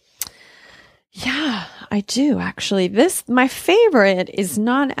favorite? Yeah, I do actually. My favorite is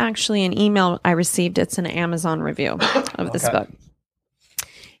not actually an email I received. It's an Amazon review of this book.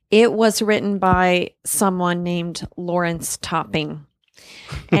 It was written by someone named Lawrence Topping.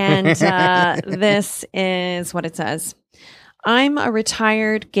 And this is what it says. I'm a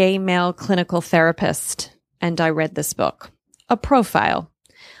retired gay male clinical therapist, and I read this book. A profile.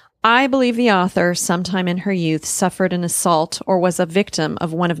 I believe the author, sometime in her youth, suffered an assault or was a victim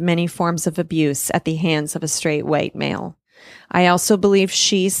of one of many forms of abuse at the hands of a straight white male. I also believe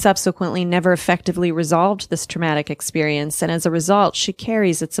she subsequently never effectively resolved this traumatic experience, and as a result, she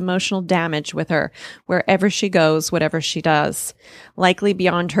carries its emotional damage with her wherever she goes, whatever she does. Likely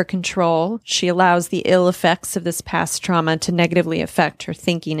beyond her control, she allows the ill effects of this past trauma to negatively affect her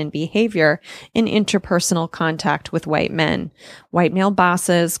thinking and behavior in interpersonal contact with white men, white male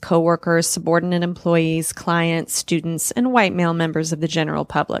bosses, coworkers, subordinate employees, clients, students, and white male members of the general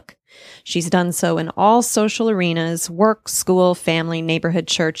public. She's done so in all social arenas, work, school, family, neighborhood,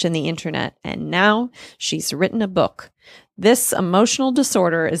 church, and the internet. And now she's written a book. This emotional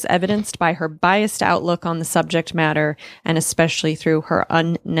disorder is evidenced by her biased outlook on the subject matter, and especially through her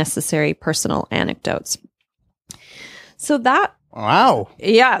unnecessary personal anecdotes. So that... Wow.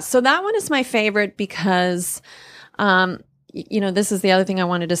 Yeah. So that one is my favorite because, this is the other thing I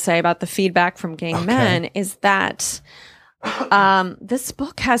wanted to say about the feedback from gay men is that... this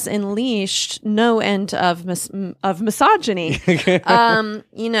book has unleashed no end of misogyny.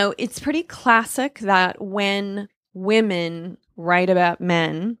 It's pretty classic that when women write about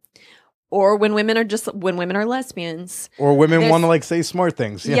men, or when women are lesbians, or women want to say smart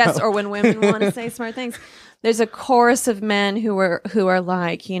things. Yes, or when women want to say smart things, there's a chorus of men who are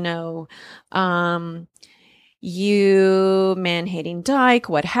like, you man-hating dyke,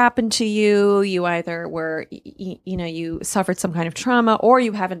 what happened to you? You either were, you suffered some kind of trauma, or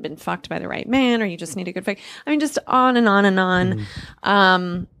you haven't been fucked by the right man, or you just need a good fix. I mean, just on and on and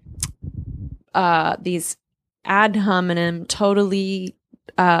on. These ad hominem, totally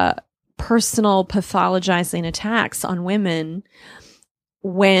personal pathologizing attacks on women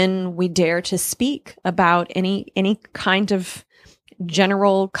when we dare to speak about any kind of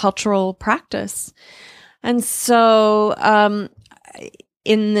general cultural practice. And so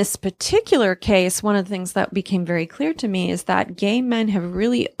in this particular case, one of the things that became very clear to me is that gay men have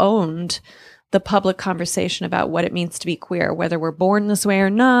really owned the public conversation about what it means to be queer, whether we're born this way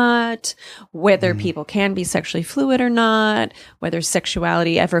or not, whether people can be sexually fluid or not, whether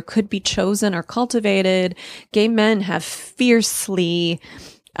sexuality ever could be chosen or cultivated. Gay men have fiercely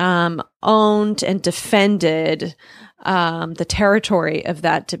owned and defended the territory of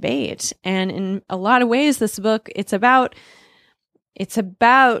that debate. And in a lot of ways, this book, it's about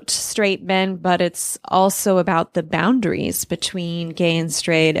straight men, but it's also about the boundaries between gay and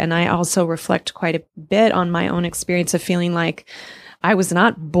straight. And I also reflect quite a bit on my own experience of feeling like I was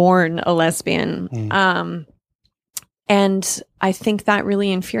not born a lesbian. And I think that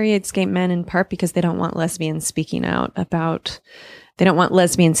really infuriates gay men in part because they don't want lesbians speaking out they don't want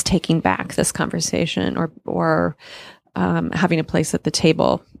lesbians taking back this conversation or having a place at the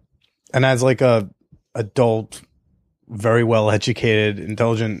table. And as like a adult, very well educated,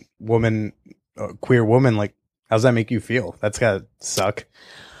 intelligent woman, queer woman, like, how does that make you feel? That's gotta suck.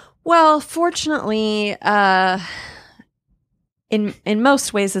 Well, fortunately, in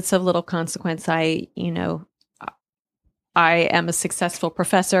most ways, it's of little consequence. I am a successful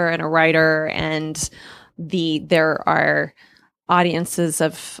professor and a writer, and there are audiences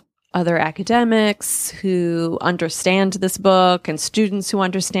of other academics who understand this book and students who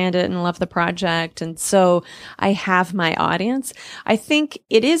understand it and love the project. And so I have my audience. I think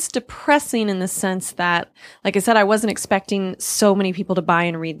it is depressing in the sense that, like I said, I wasn't expecting so many people to buy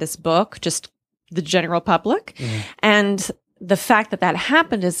and read this book, just the general public. And the fact that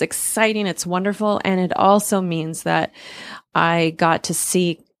happened is exciting. It's wonderful. And it also means that I got to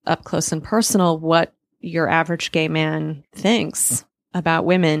see up close and personal what your average gay man thinks about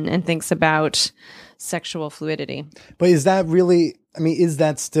women and thinks about sexual fluidity. But is that really, is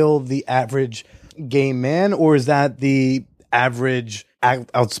that still the average gay man, or is that the average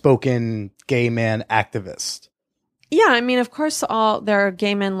outspoken gay man activist? Yeah, of course, there are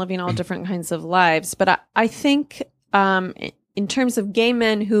gay men living all different kinds of lives, but I think in terms of gay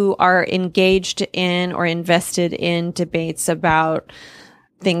men who are engaged in or invested in debates about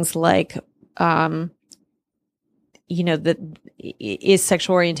things like, is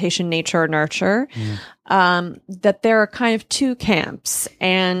sexual orientation nature or nurture, that there are kind of two camps.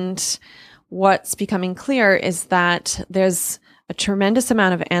 And what's becoming clear is that there's a tremendous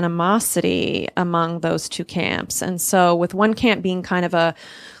amount of animosity among those two camps. And so with one camp being kind of a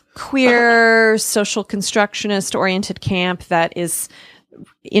queer, social constructionist oriented camp that is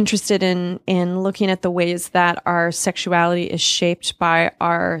interested in looking at the ways that our sexuality is shaped by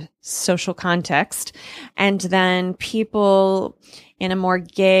our social context. And then people in a more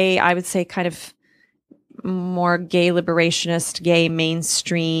gay, I would say kind of more gay liberationist, gay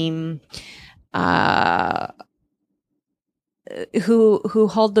mainstream, who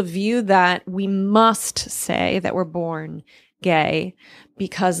hold the view that we must say that we're born gay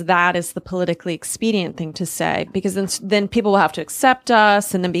because that is the politically expedient thing to say, because then people will have to accept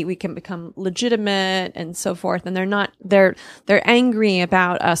us and then we can become legitimate and so forth. And they're angry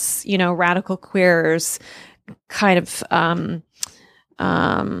about us, radical queers kind of,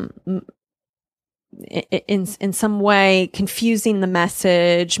 in some way confusing the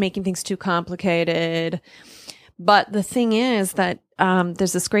message, making things too complicated. But the thing is that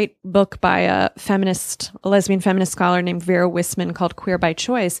there's this great book by a lesbian feminist scholar named Vera Wisman called Queer by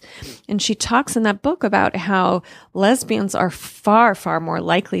Choice. And she talks in that book about how lesbians are far, far more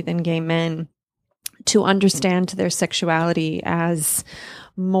likely than gay men to understand their sexuality as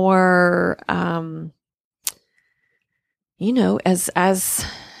more, as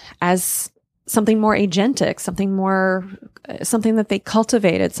something more agentic, something that they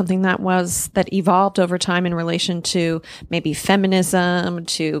cultivated, something that evolved over time in relation to maybe feminism,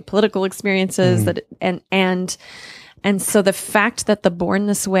 to political experiences, and so the fact that the Born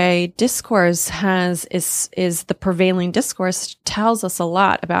This Way discourse is the prevailing discourse tells us a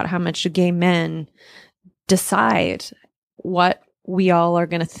lot about how much gay men decide what we all are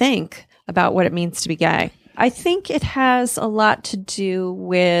going to think about what it means to be gay. I think it has a lot to do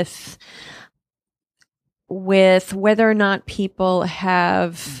with whether or not people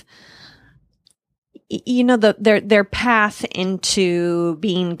have, their path into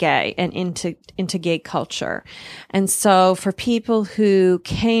being gay and into gay culture. And so for people who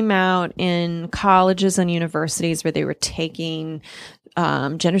came out in colleges and universities where they were taking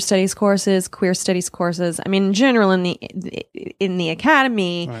gender studies courses, queer studies courses, in general in the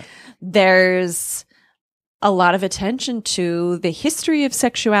academy, right, there's a lot of attention to the history of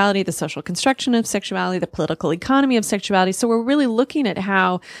sexuality, the social construction of sexuality, the political economy of sexuality. So we're really looking at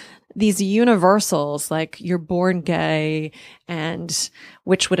how these universals, like you're born gay, and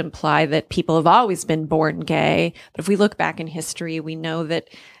which would imply that people have always been born gay. But if we look back in history, we know that,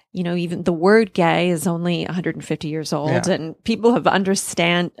 even the word gay is only 150 years old, yeah, and people have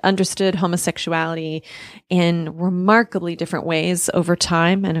understood homosexuality in remarkably different ways over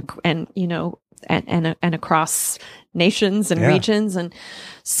time and across nations and, yeah, regions. And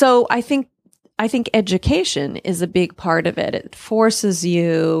so I think education is a big part of it. It forces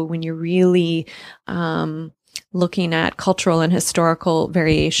you, when you're really looking at cultural and historical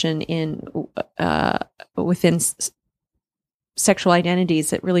variation within sexual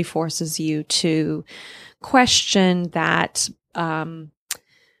identities, it really forces you to question that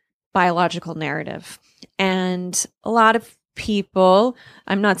biological narrative. And a lot of people,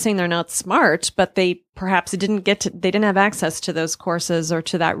 I'm not saying they're not smart, but they perhaps they didn't have access to those courses or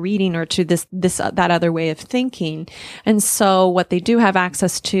to that reading or to that other way of thinking. And so what they do have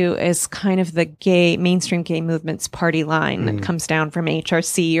access to is kind of the mainstream gay movement's party line that comes down from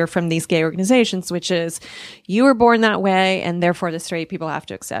HRC or from these gay organizations, which is you were born that way and therefore the straight people have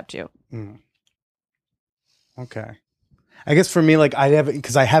to accept you. Okay. I guess for me, like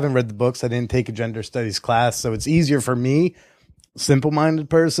because I haven't read the books, I didn't take a gender studies class, so it's easier for me, simple-minded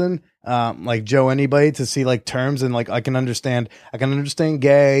person, like Joe, anybody, to see like terms and like I can understand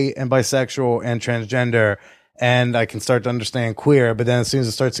gay and bisexual and transgender, and I can start to understand queer. But then as soon as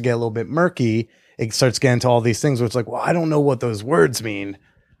it starts to get a little bit murky, it starts getting into all these things where it's like, well, I don't know what those words mean.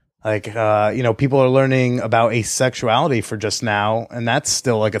 Like, people are learning about asexuality for just now, and that's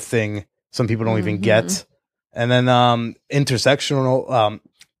still like a thing some people don't even get. And then intersectional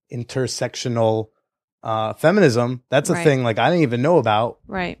feminism, that's a thing like I didn't even know about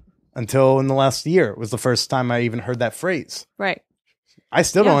until in the last year. It was the first time I even heard that phrase. Right. I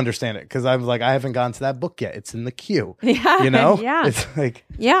still don't understand it because I was like, I haven't gotten to that book yet. It's in the queue. Yeah. You know? Yeah. It's like...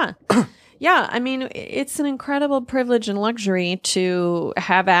 Yeah. Yeah, I mean, it's an incredible privilege and luxury to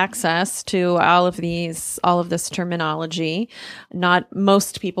have access to all of this terminology. Not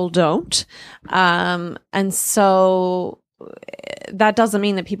most people don't. And so that doesn't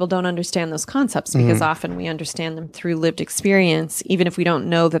mean that people don't understand those concepts because often we understand them through lived experience, even if we don't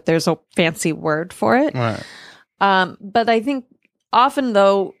know that there's a fancy word for it. Right. But I think often,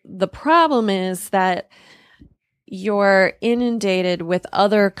 though, the problem is that you're inundated with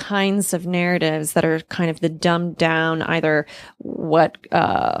other kinds of narratives that are kind of the dumbed down, either what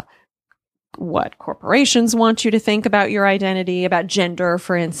corporations want you to think about your identity, about gender,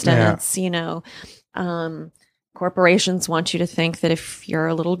 for instance. Corporations want you to think that if you're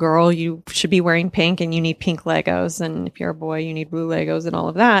a little girl, you should be wearing pink and you need pink Legos. And if you're a boy, you need blue Legos and all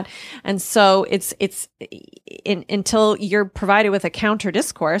of that. And so until you're provided with a counter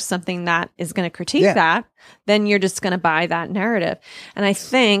discourse, something that is going to critique that, then you're just going to buy that narrative. And I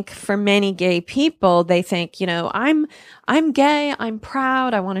think for many gay people, they think, I'm gay, I'm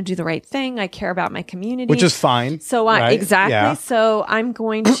proud, I want to do the right thing, I care about my community. Which is fine. So exactly. Yeah. So I'm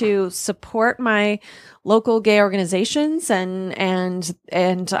going to support my local gay organizations and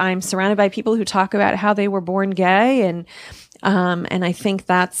I'm surrounded by people who talk about how they were born gay and I think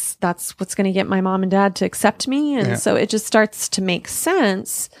that's what's going to get my mom and dad to accept me. And so it just starts to make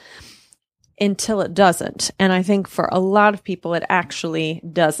sense until it doesn't. And I think for a lot of people, it actually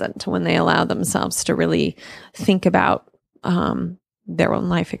doesn't when they allow themselves to really think about their own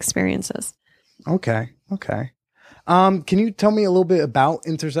life experiences. Okay. Can you tell me a little bit about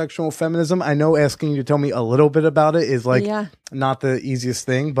intersectional feminism? I know asking you to tell me a little bit about it is like not the easiest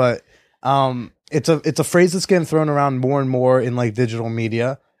thing, but it's a phrase that's getting thrown around more and more in like digital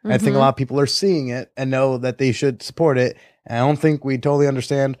media. I think a lot of people are seeing it and know that they should support it. And I don't think we totally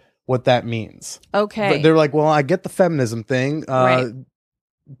understand what that means. Okay. But they're like, well, I get the feminism thing.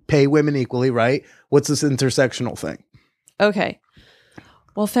 Pay women equally, right? What's this intersectional thing? Okay.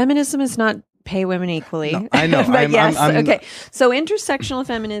 Well, feminism is not pay women equally. No, I know. But okay. So intersectional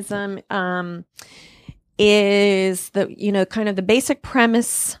feminism is the kind of the basic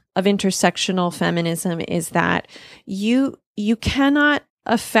premise of intersectional feminism is that you cannot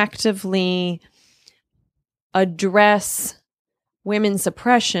effectively address women's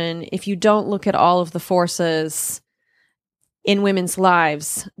oppression if you don't look at all of the forces in women's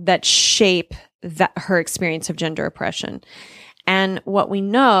lives that shape her experience of gender oppression. And what we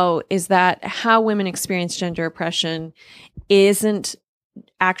know is that how women experience gender oppression isn't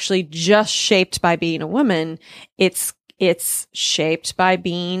actually just shaped by being a woman. It's shaped by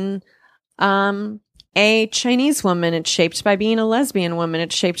being a Chinese woman. It's shaped by being a lesbian woman.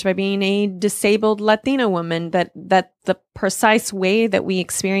 It's shaped by being a disabled Latina woman. That the precise way that we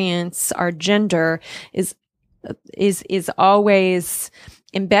experience our gender is always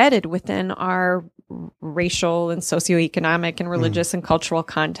embedded within our racial and socioeconomic and religious and cultural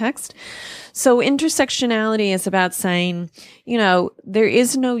context. So intersectionality is about saying, there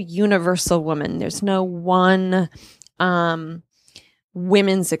is no universal woman. There's no one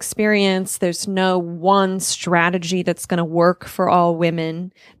women's experience. There's no one strategy that's going to work for all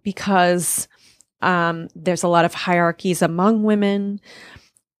women because there's a lot of hierarchies among women.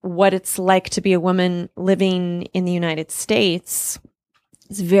 What it's like to be a woman living in the United States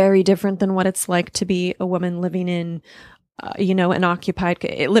is very different than what it's like to be a woman living in,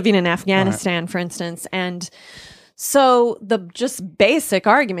 living in Afghanistan, for instance. And So the just basic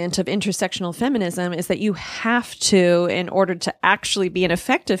argument of intersectional feminism is that you have to, in order to actually be an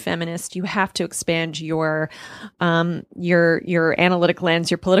effective feminist, you have to expand your analytic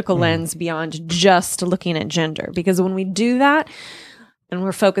lens, your political lens beyond just looking at gender. Because when we do that, and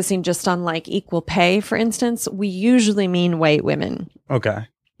we're focusing just on like equal pay, for instance, we usually mean white women. Okay.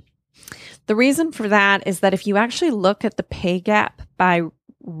 The reason for that is that if you actually look at the pay gap by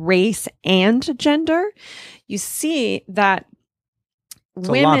race and gender, you see that It's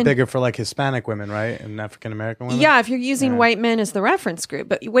women, a lot bigger for like Hispanic women, right? And African American women. yeah, if you're using white men as the reference group.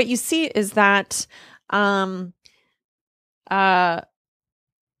 But what you see is that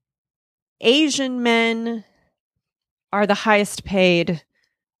Asian men are the highest paid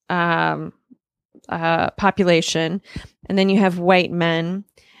population, and then you have white men,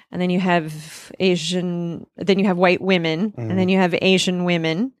 and then you have white women, and then you have Asian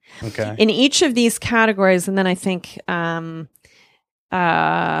women. Okay. In each of these categories, and then I think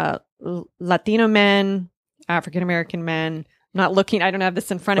Latino men, African American men. Not looking, I don't have this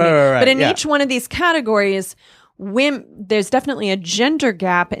in front of me. Right, but in yeah. each one of these categories, there's definitely a gender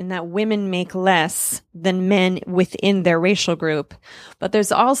gap in that women make less than men within their racial group. But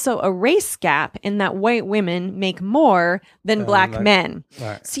there's also a race gap in that white women make more than black men.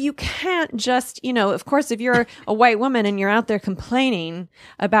 Right. So you can't just, of course, if you're a white woman and you're out there complaining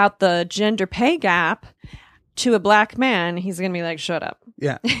about the gender pay gap to a black man, he's going to be like, shut up.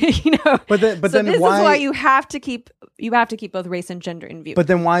 Yeah. But then this why? is why you have to keep both race and gender in view. But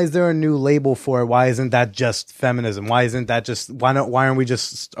then why is there a new label for it? Why isn't that just feminism? Why aren't we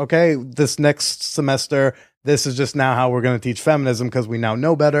just, okay, this next semester, this is just now how we're going to teach feminism because we now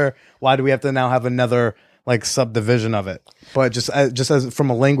know better. Why do we have to now have another like subdivision of it? But just as from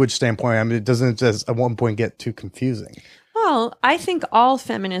a language standpoint, I mean, it doesn't just at one point get too confusing. Well, I think all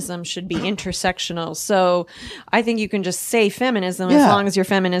feminism should be intersectional. So I think you can just say feminism as long as your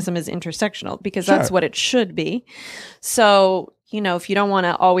feminism is intersectional, because that's what it should be. So, if you don't want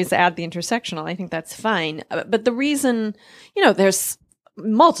to always add the intersectional, I think that's fine. But the reason, there's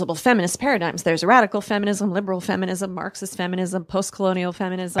multiple feminist paradigms. There's radical feminism, liberal feminism, Marxist feminism, post-colonial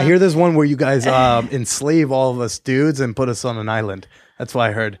feminism. I hear there's one where you guys enslave all of us dudes and put us on an island. That's what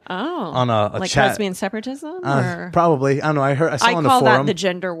I heard. Oh, on a like chat. lesbian separatism? Or? Probably. I don't know. I saw on the call forum. that the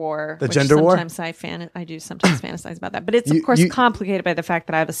gender war. The gender war? Sometimes I do sometimes fantasize about that. But it's, of course, complicated by the fact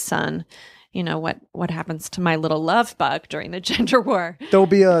that I have a son. What happens to my little love bug during the gender war? There'll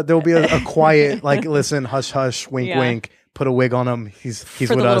be a quiet, like, listen, hush, hush, wink, wink. Put a wig on him. He's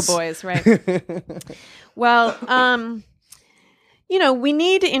for with the us. Little boys, right? Well, we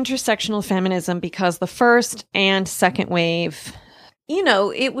need intersectional feminism because the first and second wave,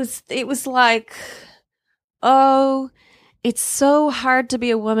 it was like, oh, it's so hard to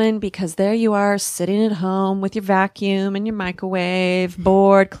be a woman because there you are sitting at home with your vacuum and your microwave,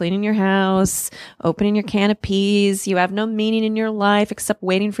 bored, cleaning your house, opening your can of peas. You have no meaning in your life except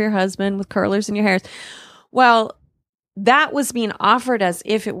waiting for your husband with curlers in your hair. Well, that was being offered as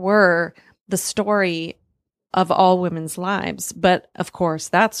if it were the story of all women's lives. But of course,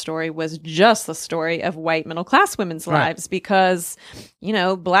 that story was just the story of white middle-class women's lives because,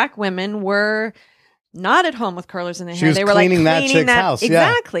 black women were not at home with curlers in their hair. They were cleaning that chick's house.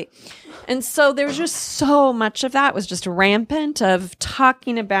 Exactly. Yeah. And so there was just so much of that was just rampant of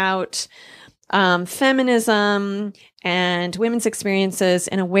talking about feminism and women's experiences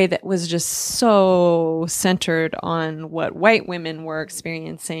in a way that was just so centered on what white women were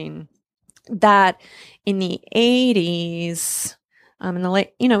experiencing, that in the 80s, in the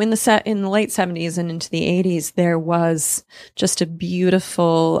late 70s and into the 80s, there was just a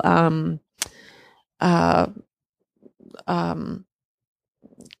beautiful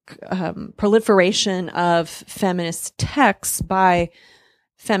proliferation of feminist texts by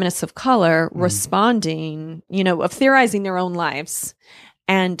feminists of color responding, of theorizing their own lives.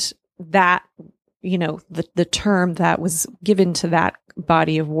 And that, the term that was given to that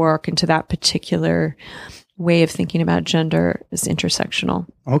body of work and to that particular way of thinking about gender is intersectional.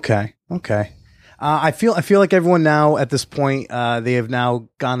 Okay. I feel like everyone now at this point, they have now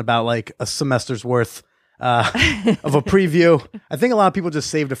gone about like a semester's worth of a preview. I think a lot of people just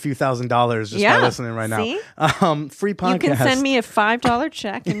saved a few $1,000s just by listening right see? now. Free podcast. You can send me a $5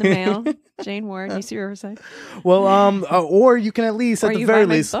 check in the mail. Jane Ward, UC Riverside. Well, or you can at least, at the very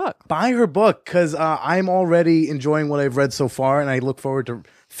least, buy her book, because I'm already enjoying what I've read so far, and I look forward to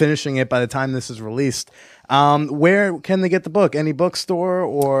finishing it by the time this is released. Where can they get the book? Any bookstore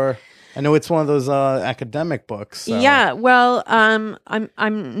or? I know it's one of those academic books. So. Yeah, well, I'm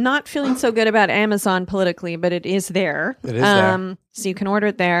not feeling so good about Amazon politically, but it is there. It is there. So you can order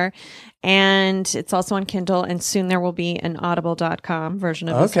it there. And it's also on Kindle, and soon there will be an audible.com version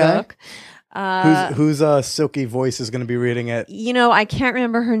of this book. Whose silky voice is going to be reading it? I can't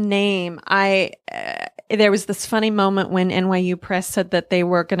remember her name. There was this funny moment when NYU Press said that they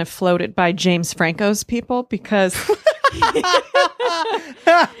were going to float it by James Franco's people because...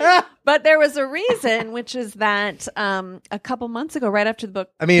 But there was a reason, which is that a couple months ago, right after the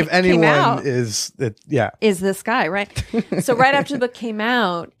book if anyone out, is this guy, right? So right after the book came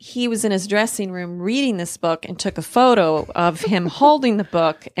out, he was in his dressing room reading this book and took a photo of him holding the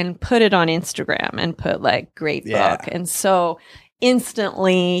book and put it on Instagram and put like, great book. And so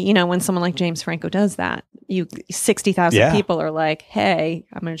instantly, when someone like James Franco does that, 60,000 people are like, hey,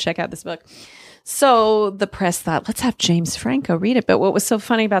 I'm going to check out this book. So the press thought, let's have James Franco read it. But what was so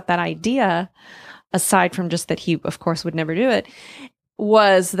funny about that idea, aside from just that he, of course, would never do it,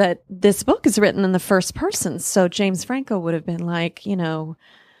 was that this book is written in the first person. So James Franco would have been like,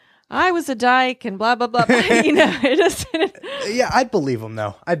 I was a dyke and blah, blah, blah. It just... Yeah, I'd believe him,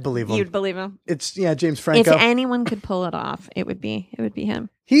 though. I'd believe him. You'd believe him? It's, James Franco. If anyone could pull it off, it would be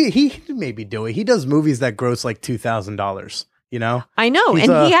him. He could maybe do it. He does movies that gross like $2,000. I know.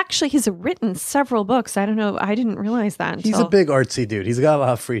 He's written several books. I don't know. I didn't realize that. He's a big artsy dude. He's got a lot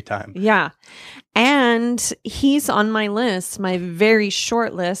of free time. Yeah. And he's on my list, my very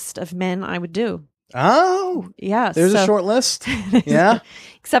short list of men I would do. Oh. Yeah. There's a short list. Yeah.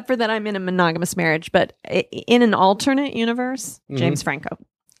 Except for that I'm in a monogamous marriage, but in an alternate universe, James Franco.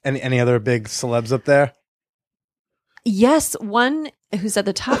 Any other big celebs up there? Yes, one who's at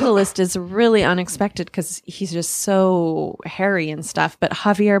the top of the list is really unexpected because he's just so hairy and stuff, but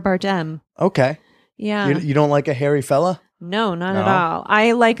Javier Bardem. Okay. Yeah. You don't like a hairy fella? No, not at all.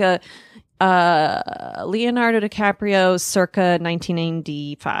 I like a Leonardo DiCaprio circa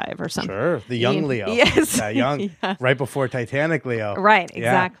 1995 or something. Sure, the young Leo. Yes. That young, right before Titanic Leo. Right,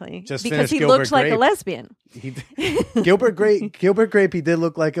 exactly. Just because he Gilbert looked like Grape. a lesbian. Gilbert Grape, he did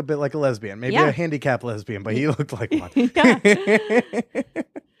look like a bit like a lesbian. Maybe a handicapped lesbian, but he looked like one.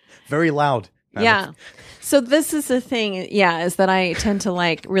 Very loud. Yeah. So this is the thing, is that I tend to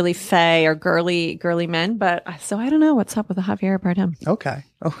like really fey or girly men, but so I don't know what's up with the Javier Bardem. Okay.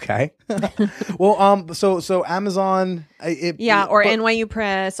 Well, so Amazon, or NYU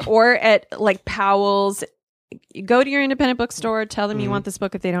Press, or at like Powell's. You go to your independent bookstore, tell them you want this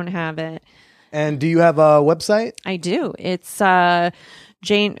book if they don't have it. And do you have a website? I do. It's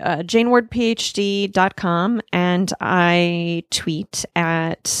janewardphd.com, and I tweet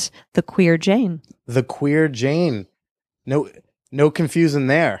at the Queer Jane. The Queer Jane. No confusing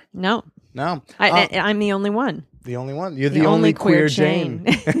there. No. I'm the only one. The only one. You're the only queer Jane.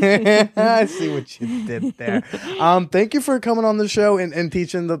 I see what you did there. Thank you for coming on the show and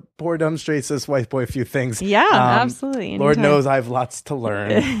teaching the poor dumb straight cis white boy a few things. Yeah, absolutely. Anytime. Lord knows I have lots to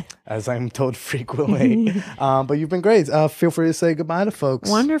learn, as I'm told frequently. But you've been great. Feel free to say goodbye to folks.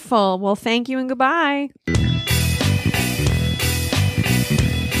 Wonderful. Well, thank you and goodbye.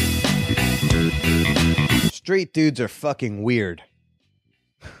 Straight dudes are fucking weird.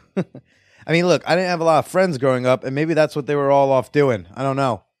 I mean, look, I didn't have a lot of friends growing up, and maybe that's what they were all off doing. I don't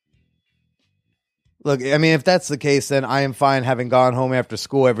know. Look, I mean, if that's the case, then I am fine having gone home after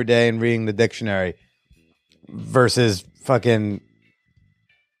school every day and reading the dictionary versus fucking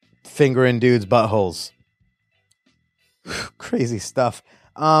fingering dudes' buttholes. Crazy stuff.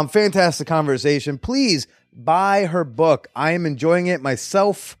 Fantastic conversation. Please buy her book. I am enjoying it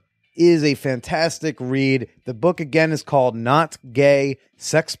myself. Is a fantastic read. The book again is called Not Gay: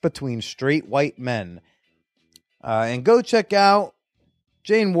 Sex Between Straight White Men. And go check out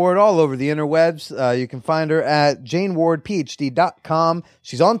Jane Ward all over the interwebs. You can find her at janewardphd.com.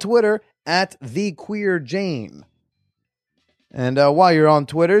 She's on Twitter at TheQueerJane. And while you're on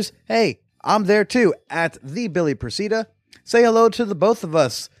Twitters, hey, I'm there too at TheBillyPresida. Say hello to the both of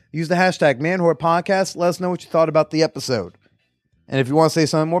us. Use the hashtag ManWhorePodcast. Let us know what you thought about the episode. And if you want to say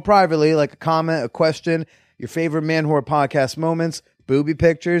something more privately, like a comment, a question, your favorite Man Whore Podcast moments, booby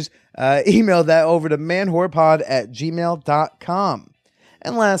pictures, email that over to manwhorepod@gmail.com.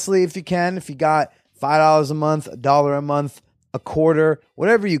 And lastly, if you got $5 a month, $1 a month, a quarter,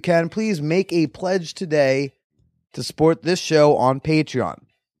 whatever you can, please make a pledge today to support this show on Patreon.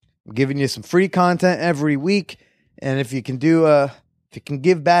 I'm giving you some free content every week, and if you can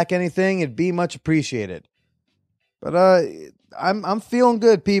give back anything, it'd be much appreciated. But I'm feeling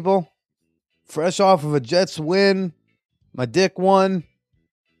good, people. Fresh off of a Jets win, my dick won.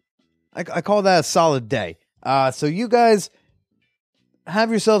 I call that a solid day. So you guys, have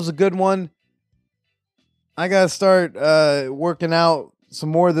yourselves a good one. I got to start working out some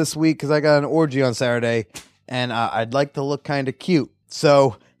more this week because I got an orgy on Saturday, and I'd like to look kind of cute.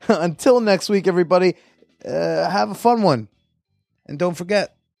 So until next week, everybody, have a fun one. And don't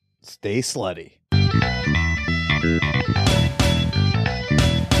forget, stay slutty.